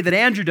same way that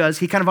Andrew does.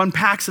 He kind of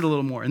unpacks it a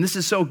little more. And this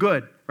is so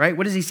good, right?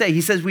 What does he say?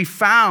 He says, we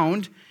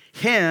found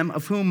him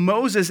of whom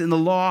Moses in the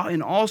law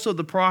and also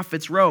the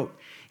prophets wrote.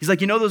 He's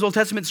like, you know those Old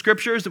Testament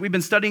scriptures that we've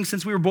been studying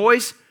since we were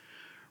boys?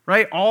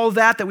 Right? All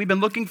that we've been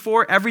looking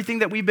for, everything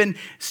that we've been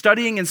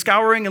studying and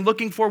scouring and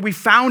looking for, we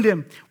found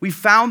him. We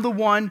found the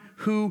one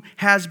who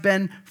has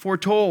been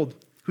foretold,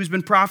 who's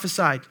been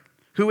prophesied.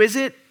 Who is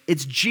it?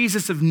 It's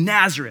Jesus of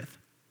Nazareth,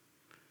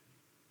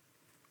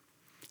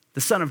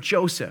 the son of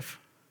Joseph.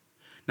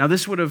 Now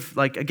this would have,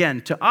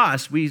 again, to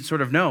us, we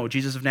sort of know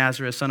Jesus of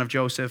Nazareth, son of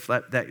Joseph,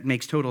 that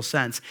makes total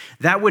sense.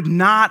 That would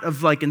not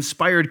have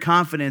inspired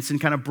confidence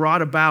and kind of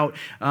brought about,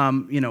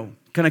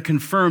 kind of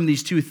confirm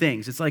these two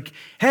things. It's like,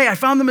 hey, I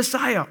found the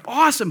Messiah.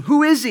 Awesome.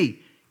 Who is he?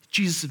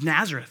 Jesus of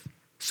Nazareth,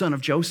 son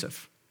of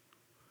Joseph.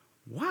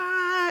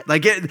 What?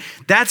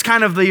 That's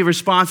kind of the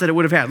response that it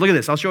would have had. Look at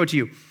this. I'll show it to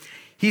you.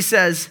 He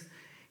says,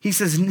 he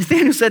says,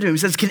 Nathanael said to him, he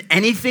says, can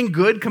anything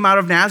good come out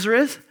of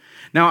Nazareth?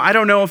 Now, I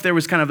don't know if there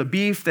was kind of a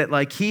beef that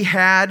like he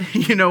had,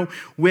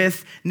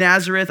 with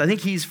Nazareth. I think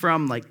he's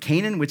from like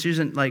Canaan, which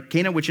isn't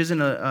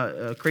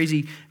a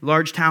crazy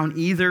large town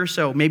either.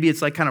 So maybe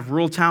it's like kind of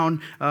rural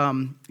town,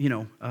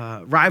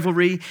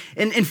 rivalry.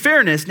 And in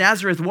fairness,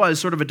 Nazareth was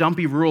sort of a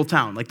dumpy rural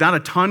town, like not a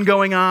ton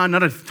going on,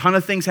 not a ton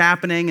of things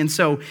happening. And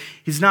so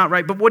he's not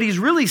right. But what he's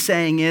really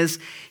saying is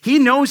he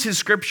knows his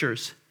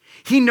scriptures.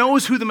 He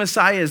knows who the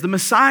Messiah is. The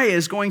Messiah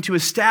is going to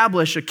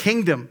establish a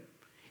kingdom.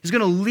 He's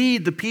going to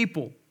lead the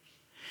people.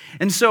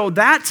 And so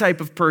that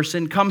type of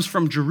person comes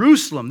from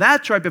Jerusalem.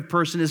 That type of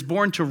person is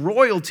born to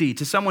royalty,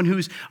 to someone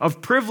who's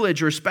of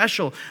privilege or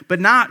special, but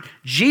not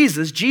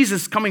Jesus.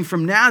 Jesus coming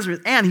from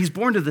Nazareth, and he's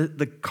born to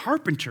the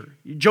carpenter.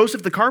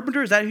 Joseph the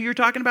carpenter, is that who you're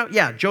talking about?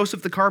 Yeah,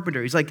 Joseph the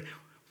carpenter. He's like,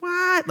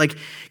 what? Like,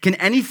 can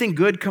anything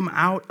good come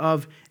out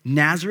of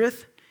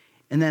Nazareth?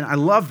 And then I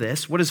love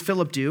this. What does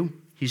Philip do?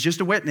 He's just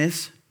a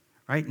witness,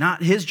 right?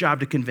 Not his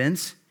job to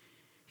convince.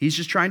 He's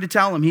just trying to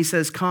tell him. He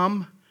says,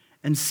 come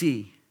and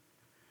see.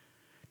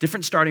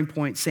 Different starting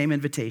point, same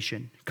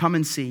invitation. Come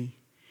and see.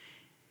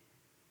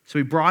 So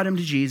he brought him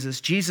to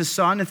Jesus. Jesus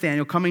saw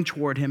Nathanael coming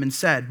toward him and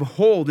said,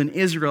 behold, an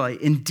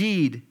Israelite,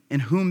 indeed, in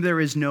whom there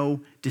is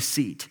no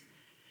deceit.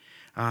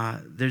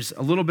 There's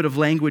a little bit of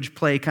language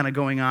play kind of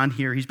going on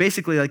here. He's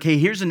basically like, hey,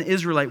 here's an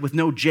Israelite with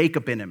no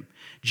Jacob in him.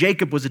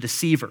 Jacob was a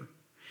deceiver.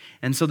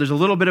 And so there's a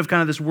little bit of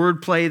kind of this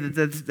word play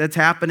that's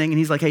happening. And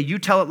he's like, hey, you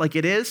tell it like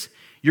it is.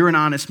 You're an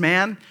honest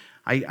man.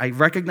 I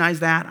recognize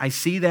that. I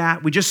see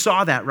that. We just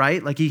saw that,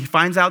 right? Like he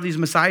finds out these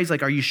Messiah. He's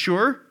like, are you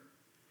sure?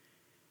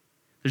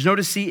 There's no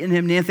deceit in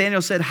him.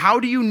 Nathanael said, how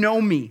do you know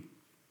me?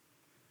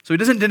 So he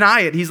doesn't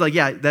deny it. He's like,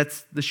 yeah,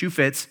 that's the shoe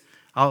fits.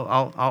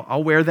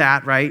 I'll wear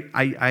that, right?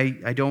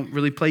 I don't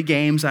really play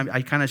games.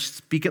 I kind of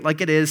speak it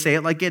like it is, say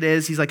it like it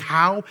is. He's like,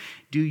 how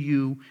do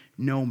you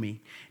know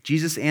me?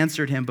 Jesus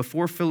answered him,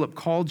 before Philip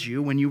called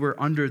you, when you were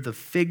under the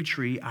fig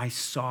tree, I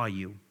saw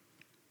you.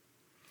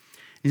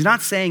 He's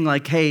not saying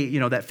like, hey,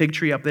 that fig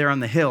tree up there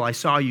on the hill, I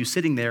saw you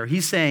sitting there.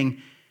 He's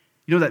saying,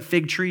 that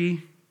fig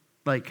tree,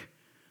 like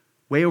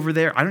way over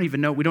there, I don't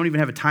even know. We don't even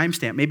have a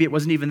timestamp. Maybe it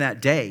wasn't even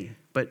that day.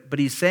 But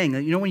he's saying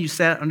that, when you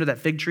sat under that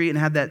fig tree and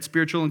had that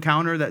spiritual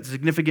encounter, that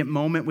significant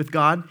moment with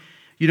God,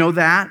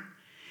 that?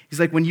 He's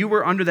like, when you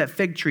were under that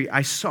fig tree,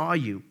 I saw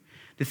you.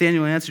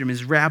 Nathanael answered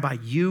him, Rabbi,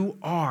 you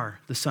are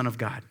the Son of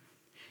God.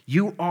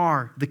 You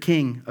are the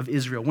King of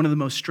Israel. One of the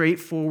most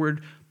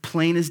straightforward,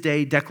 plain as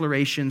day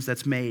declarations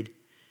that's made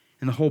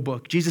in the whole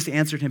book. Jesus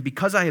answered him,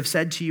 because I have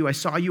said to you, I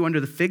saw you under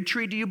the fig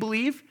tree, do you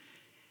believe?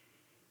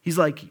 He's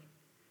like,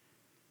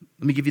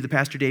 let me give you the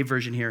Pastor Dave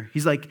version here.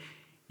 He's like,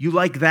 you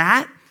like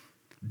that?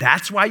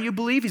 That's why you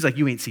believe? He's like,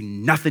 you ain't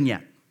seen nothing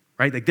yet,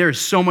 right? Like there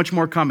is so much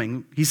more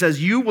coming. He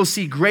says, you will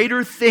see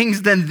greater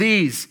things than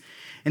these.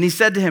 And he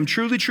said to him,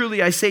 truly,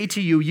 truly, I say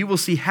to you, you will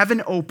see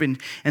heaven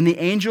opened and the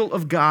angel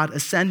of God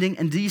ascending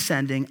and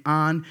descending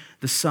on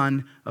the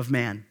Son of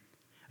Man.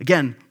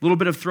 Again, a little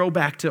bit of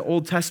throwback to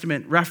Old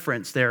Testament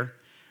reference there.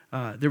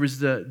 There was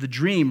the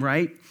dream,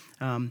 right?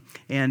 And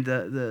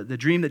the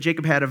dream that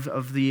Jacob had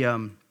of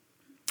the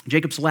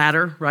Jacob's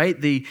ladder, right?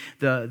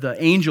 The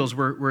angels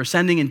were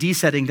ascending and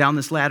descending down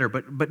this ladder.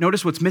 But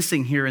notice what's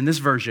missing here in this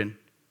version.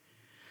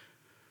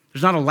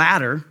 There's not a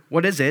ladder.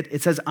 What is it?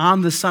 It says,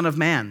 on the Son of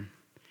Man.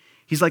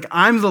 He's like,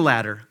 I'm the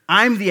ladder.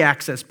 I'm the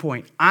access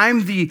point.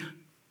 I'm the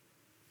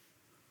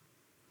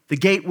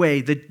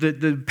gateway,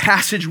 the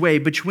passageway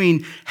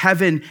between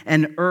heaven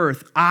and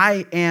earth.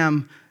 I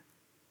am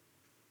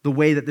the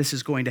way that this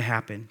is going to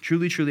happen.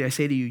 Truly, truly, I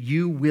say to you,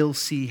 you will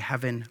see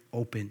heaven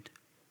opened.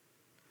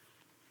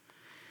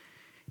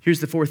 Here's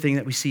the fourth thing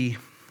that we see.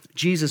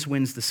 Jesus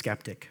wins the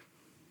skeptic.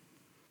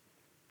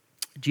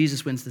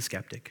 Jesus wins the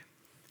skeptic.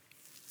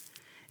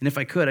 And if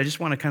I could, I just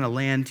want to kind of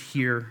land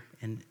here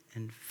and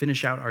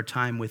finish out our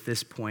time with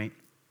this point.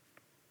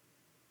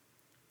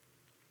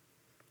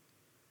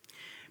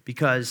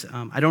 Because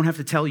I don't have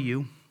to tell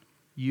you,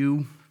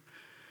 you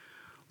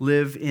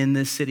live in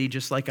this city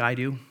just like I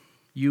do.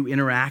 You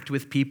interact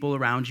with people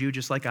around you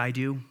just like I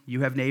do.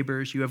 You have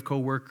neighbors, you have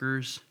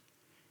coworkers,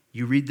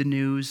 you read the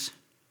news.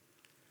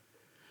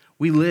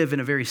 We live in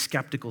a very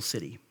skeptical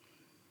city.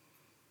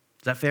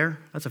 Is that fair?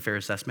 That's a fair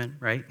assessment,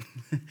 right?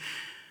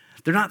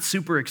 They're not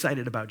super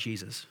excited about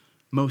Jesus,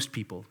 most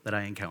people that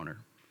I encounter.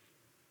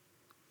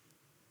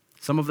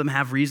 Some of them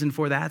have reason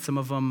for that. Some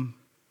of them,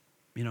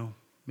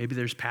 maybe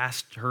there's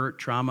past hurt,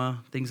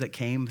 trauma, things that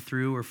came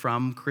through or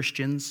from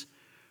Christians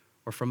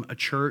or from a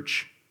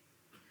church.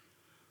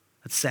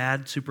 That's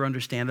sad, super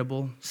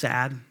understandable,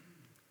 sad.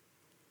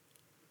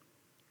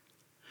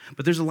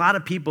 But there's a lot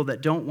of people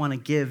that don't want to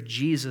give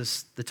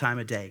Jesus the time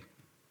of day,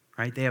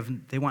 right?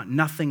 They want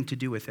nothing to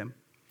do with him.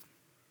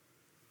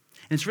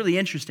 And it's really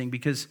interesting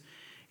because,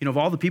 of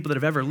all the people that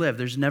have ever lived,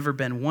 there's never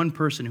been one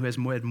person who has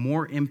had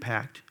more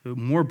impact,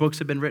 more books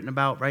have been written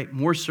about, right?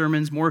 More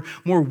sermons, more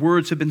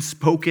words have been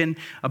spoken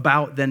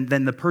about than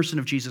the person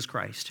of Jesus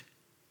Christ.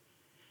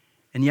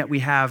 And yet we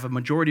have a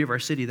majority of our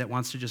city that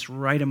wants to just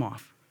write him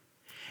off.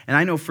 And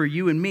I know for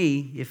you and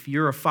me, if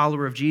you're a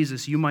follower of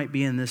Jesus, you might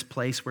be in this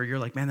place where you're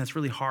like, man, that's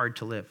really hard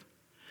to live.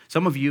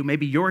 Some of you,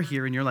 maybe you're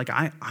here and you're like,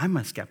 I'm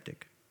a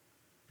skeptic.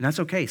 And that's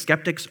okay.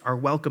 Skeptics are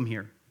welcome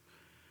here.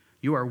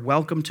 You are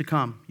welcome to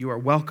come. You are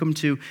welcome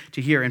to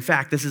hear. In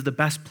fact, this is the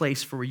best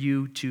place for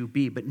you to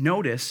be. But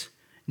notice,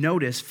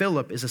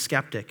 Philip is a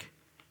skeptic,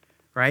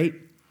 right?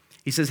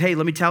 He says, hey,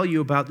 let me tell you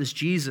about this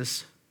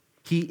Jesus.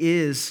 He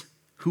is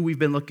who we've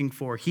been looking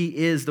for. He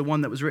is the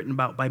one that was written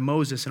about by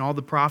Moses and all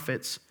the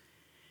prophets.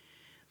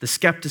 The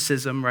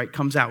skepticism, right,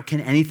 comes out. Can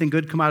anything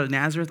good come out of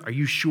Nazareth? Are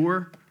you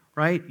sure,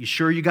 right? You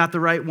sure you got the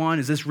right one?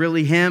 Is this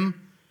really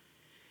him?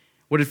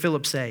 What did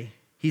Philip say?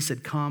 He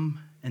said, come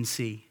and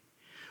see.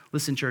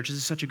 Listen, church, this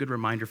is such a good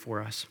reminder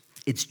for us.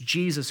 It's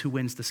Jesus who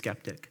wins the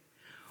skeptic.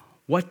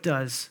 What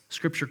does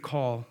Scripture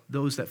call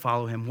those that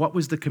follow him? What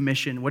was the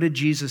commission? What did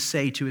Jesus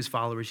say to his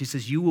followers? He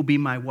says, you will be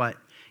my what?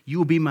 You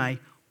will be my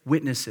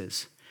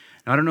witnesses.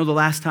 Now, I don't know the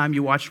last time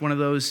you watched one of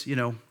those,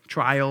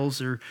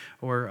 trials or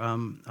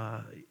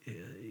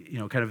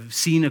kind of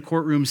seen a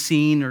courtroom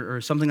scene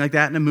or something like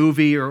that in a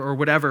movie or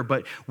whatever.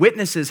 But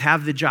witnesses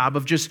have the job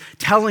of just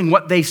telling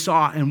what they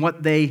saw and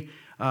what they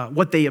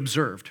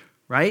observed,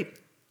 right?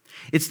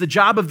 It's the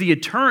job of the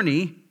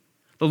attorney,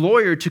 the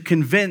lawyer, to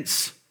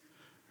convince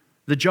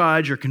the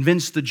judge or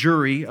convince the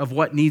jury of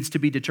what needs to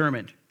be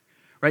determined,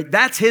 right?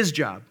 That's his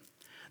job.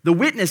 The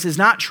witness is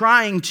not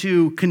trying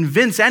to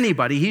convince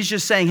anybody. He's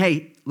just saying,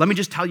 hey, let me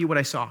just tell you what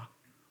I saw,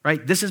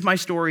 right? This is my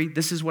story.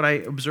 This is what I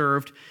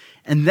observed.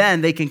 And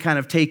then they can kind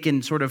of take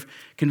and sort of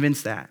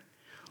convince that.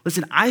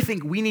 Listen, I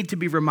think we need to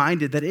be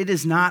reminded that it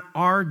is not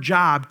our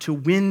job to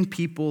win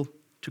people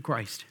to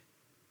Christ.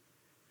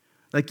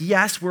 Like,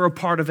 yes, we're a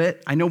part of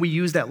it. I know we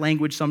use that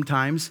language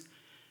sometimes.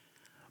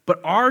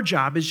 But our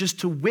job is just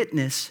to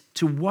witness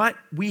to what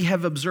we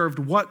have observed,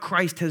 what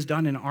Christ has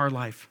done in our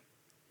life.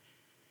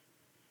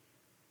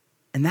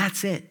 And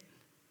that's it.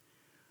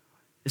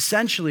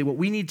 Essentially, what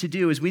we need to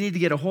do is we need to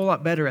get a whole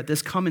lot better at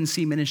this come and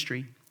see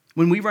ministry.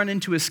 When we run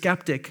into a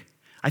skeptic,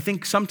 I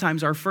think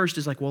sometimes our first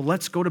is like, well,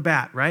 let's go to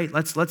bat, right?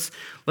 Let's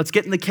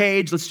get in the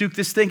cage, let's duke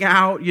this thing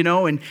out,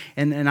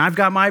 and I've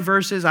got my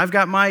verses, I've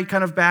got my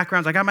kind of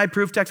backgrounds, I got my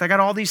proof text, I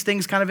got all these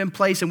things kind of in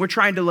place, and we're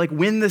trying to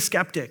win the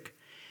skeptic.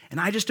 And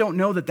I just don't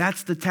know that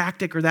that's the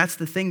tactic or that's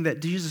the thing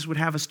that Jesus would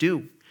have us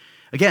do.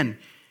 Again,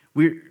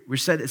 it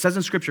says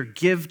in Scripture,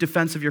 give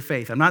defense of your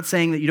faith. I'm not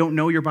saying that you don't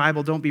know your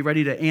Bible, don't be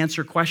ready to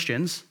answer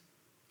questions.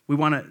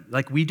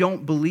 We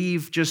don't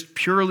believe just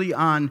purely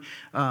on,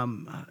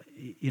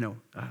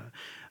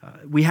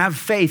 we have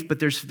faith, but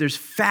there's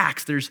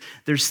facts,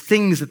 there's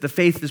things that the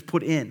faith is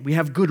put in. We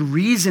have good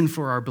reason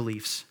for our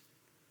beliefs.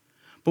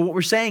 But what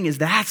we're saying is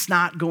that's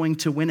not going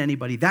to win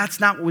anybody. That's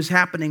not what was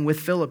happening with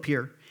Philip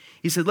here.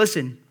 He said,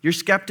 listen, you're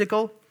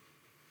skeptical.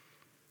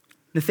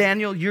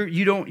 Nathaniel,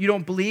 you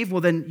don't believe?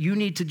 Well, then you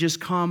need to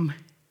just come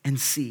and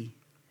see.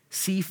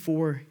 See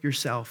for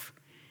yourself.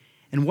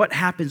 And what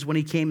happens when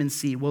he came and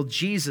see? Well,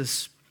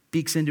 Jesus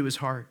speaks into his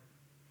heart,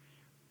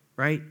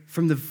 right?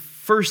 From the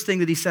first thing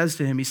that he says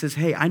to him, he says,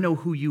 hey, I know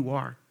who you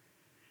are.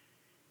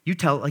 You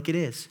tell it like it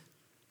is.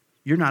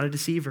 You're not a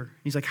deceiver.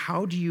 He's like,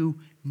 how do you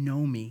know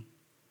me?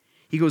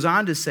 He goes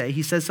on to say,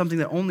 he says something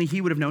that only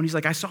he would have known. He's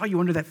like, I saw you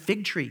under that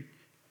fig tree.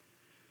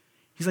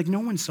 He's like, no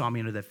one saw me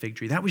under that fig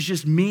tree. That was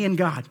just me and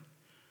God.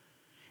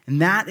 And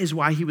that is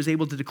why he was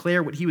able to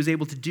declare what he was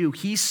able to do.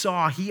 He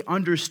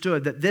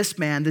understood that this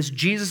man, this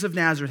Jesus of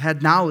Nazareth,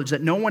 had knowledge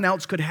that no one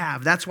else could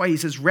have. That's why he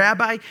says,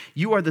 Rabbi,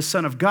 you are the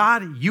Son of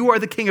God. You are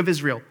the King of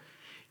Israel.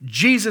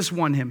 Jesus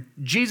won him.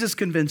 Jesus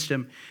convinced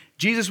him.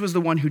 Jesus was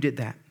the one who did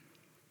that.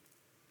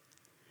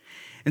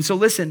 And so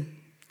listen,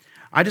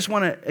 I just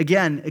want to,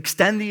 again,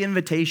 extend the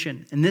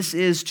invitation. And this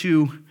is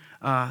to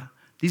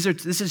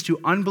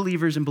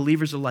unbelievers and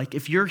believers alike.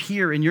 If you're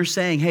here and you're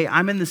saying, hey,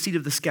 I'm in the seat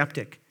of the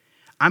skeptic.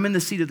 I'm in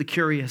the seat of the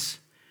curious.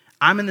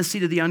 I'm in the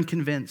seat of the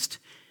unconvinced.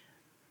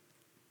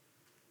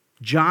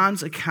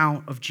 John's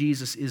account of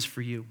Jesus is for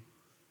you.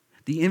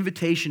 The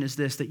invitation is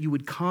this, that you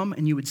would come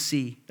and you would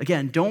see.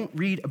 Again, don't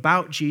read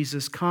about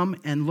Jesus. Come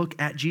and look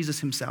at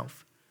Jesus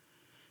himself.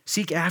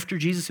 Seek after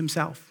Jesus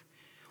himself.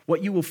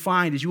 What you will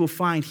find is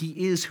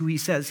he is who he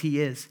says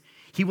he is.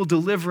 He will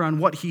deliver on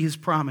what he has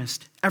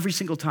promised every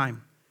single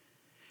time.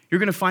 You're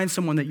going to find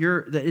someone that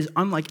is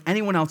unlike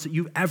anyone else that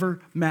you've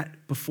ever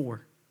met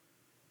before.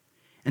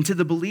 And to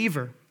the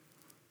believer,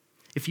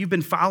 if you've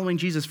been following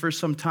Jesus for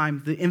some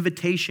time, the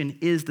invitation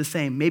is the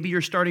same. Maybe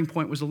your starting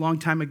point was a long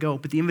time ago,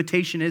 but the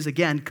invitation is,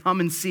 again, come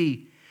and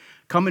see.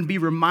 Come and be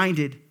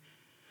reminded.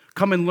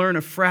 Come and learn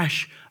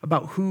afresh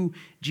about who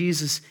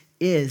Jesus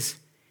is.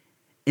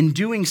 In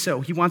doing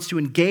so, he wants to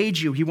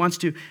engage you. He wants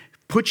to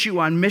put you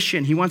on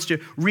mission. He wants to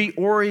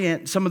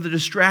reorient some of the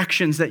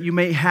distractions that you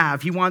may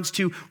have. He wants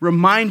to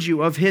remind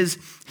you of his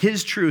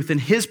truth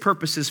and his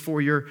purposes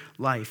for your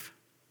life.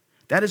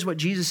 That is what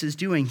Jesus is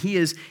doing. He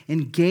is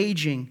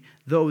engaging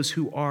those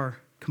who are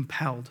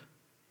compelled.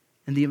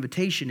 And the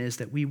invitation is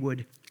that we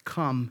would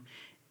come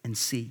and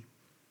see.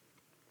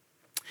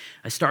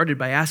 I started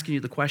by asking you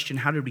the question,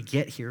 how did we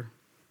get here?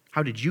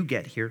 How did you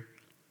get here?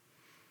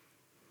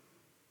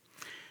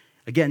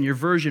 Again, your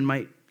version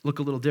might look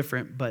a little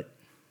different, but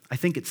I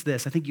think it's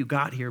this. I think you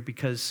got here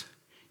because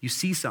you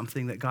see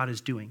something that God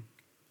is doing.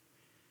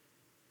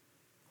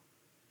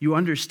 You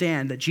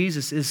understand that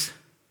Jesus is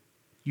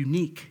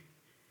unique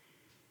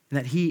and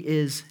that he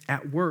is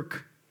at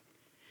work.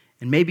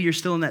 And maybe you're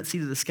still in that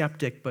seat of the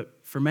skeptic, but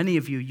for many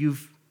of you,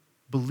 you've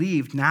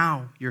believed.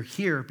 Now you're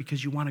here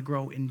because you want to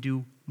grow and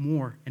do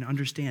more and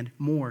understand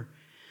more.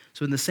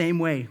 So in the same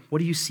way,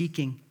 what are you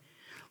seeking?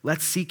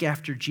 Let's seek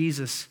after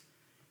Jesus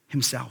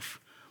himself.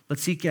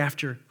 Let's seek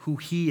after who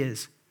he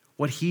is,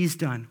 what he's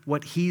done,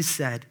 what he's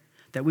said,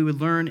 that we would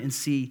learn and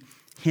see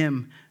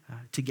him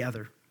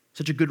together.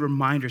 Such a good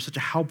reminder, such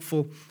a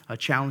helpful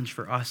challenge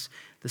for us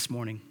this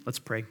morning. Let's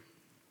pray.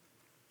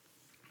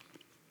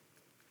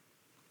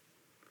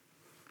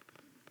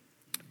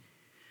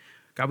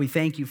 God, we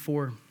thank you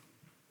for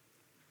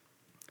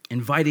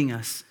inviting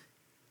us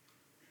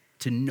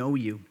to know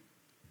you.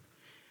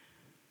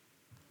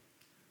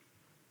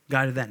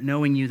 God, that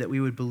knowing you, that we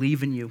would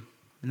believe in you,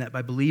 and that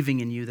by believing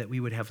in you, that we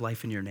would have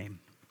life in your name.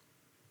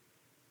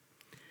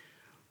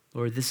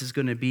 Lord, this is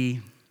going to be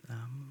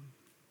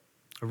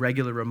a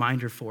regular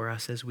reminder for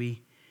us as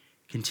we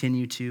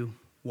continue to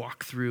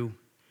walk through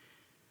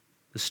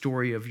the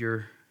story of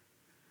your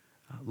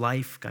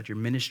life, God, your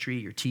ministry,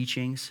 your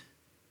teachings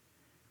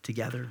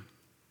together.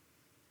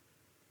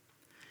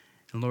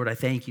 And Lord, I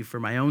thank you for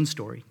my own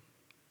story,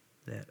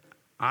 that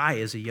I,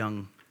 as a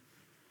young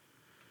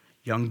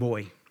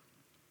boy,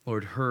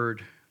 Lord,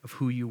 heard of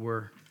who you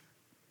were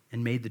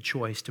and made the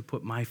choice to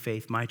put my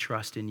faith, my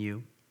trust in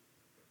you.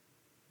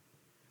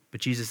 But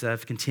Jesus,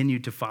 I've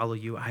continued to follow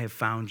you. I have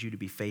found you to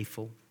be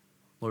faithful.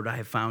 Lord, I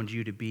have found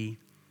you to be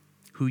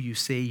who you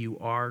say you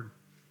are.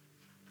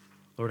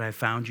 Lord, I have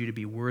found you to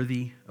be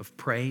worthy of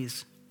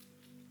praise.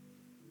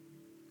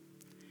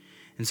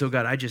 And so,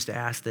 God, I just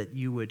ask that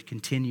you would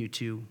continue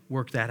to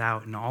work that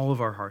out in all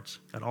of our hearts,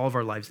 God, all of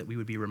our lives, that we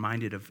would be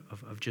reminded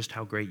of just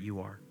how great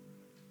you are.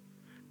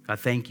 God,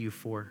 thank you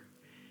for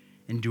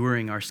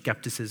enduring our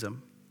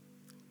skepticism.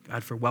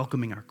 God, for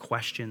welcoming our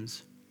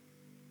questions.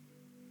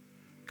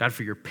 God,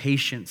 for your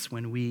patience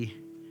when we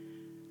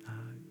are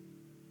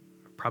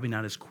probably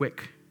not as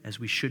quick as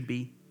we should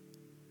be.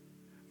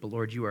 But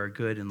Lord, you are a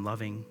good and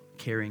loving,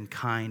 caring,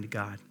 kind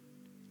God.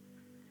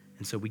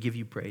 And so we give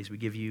you praise. We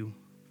give you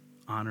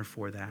honor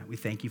for that. We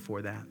thank you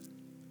for that.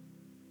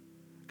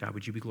 God,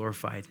 would you be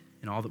glorified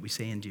in all that we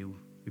say and do?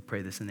 We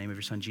pray this in the name of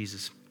your son,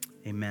 Jesus.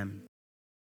 Amen.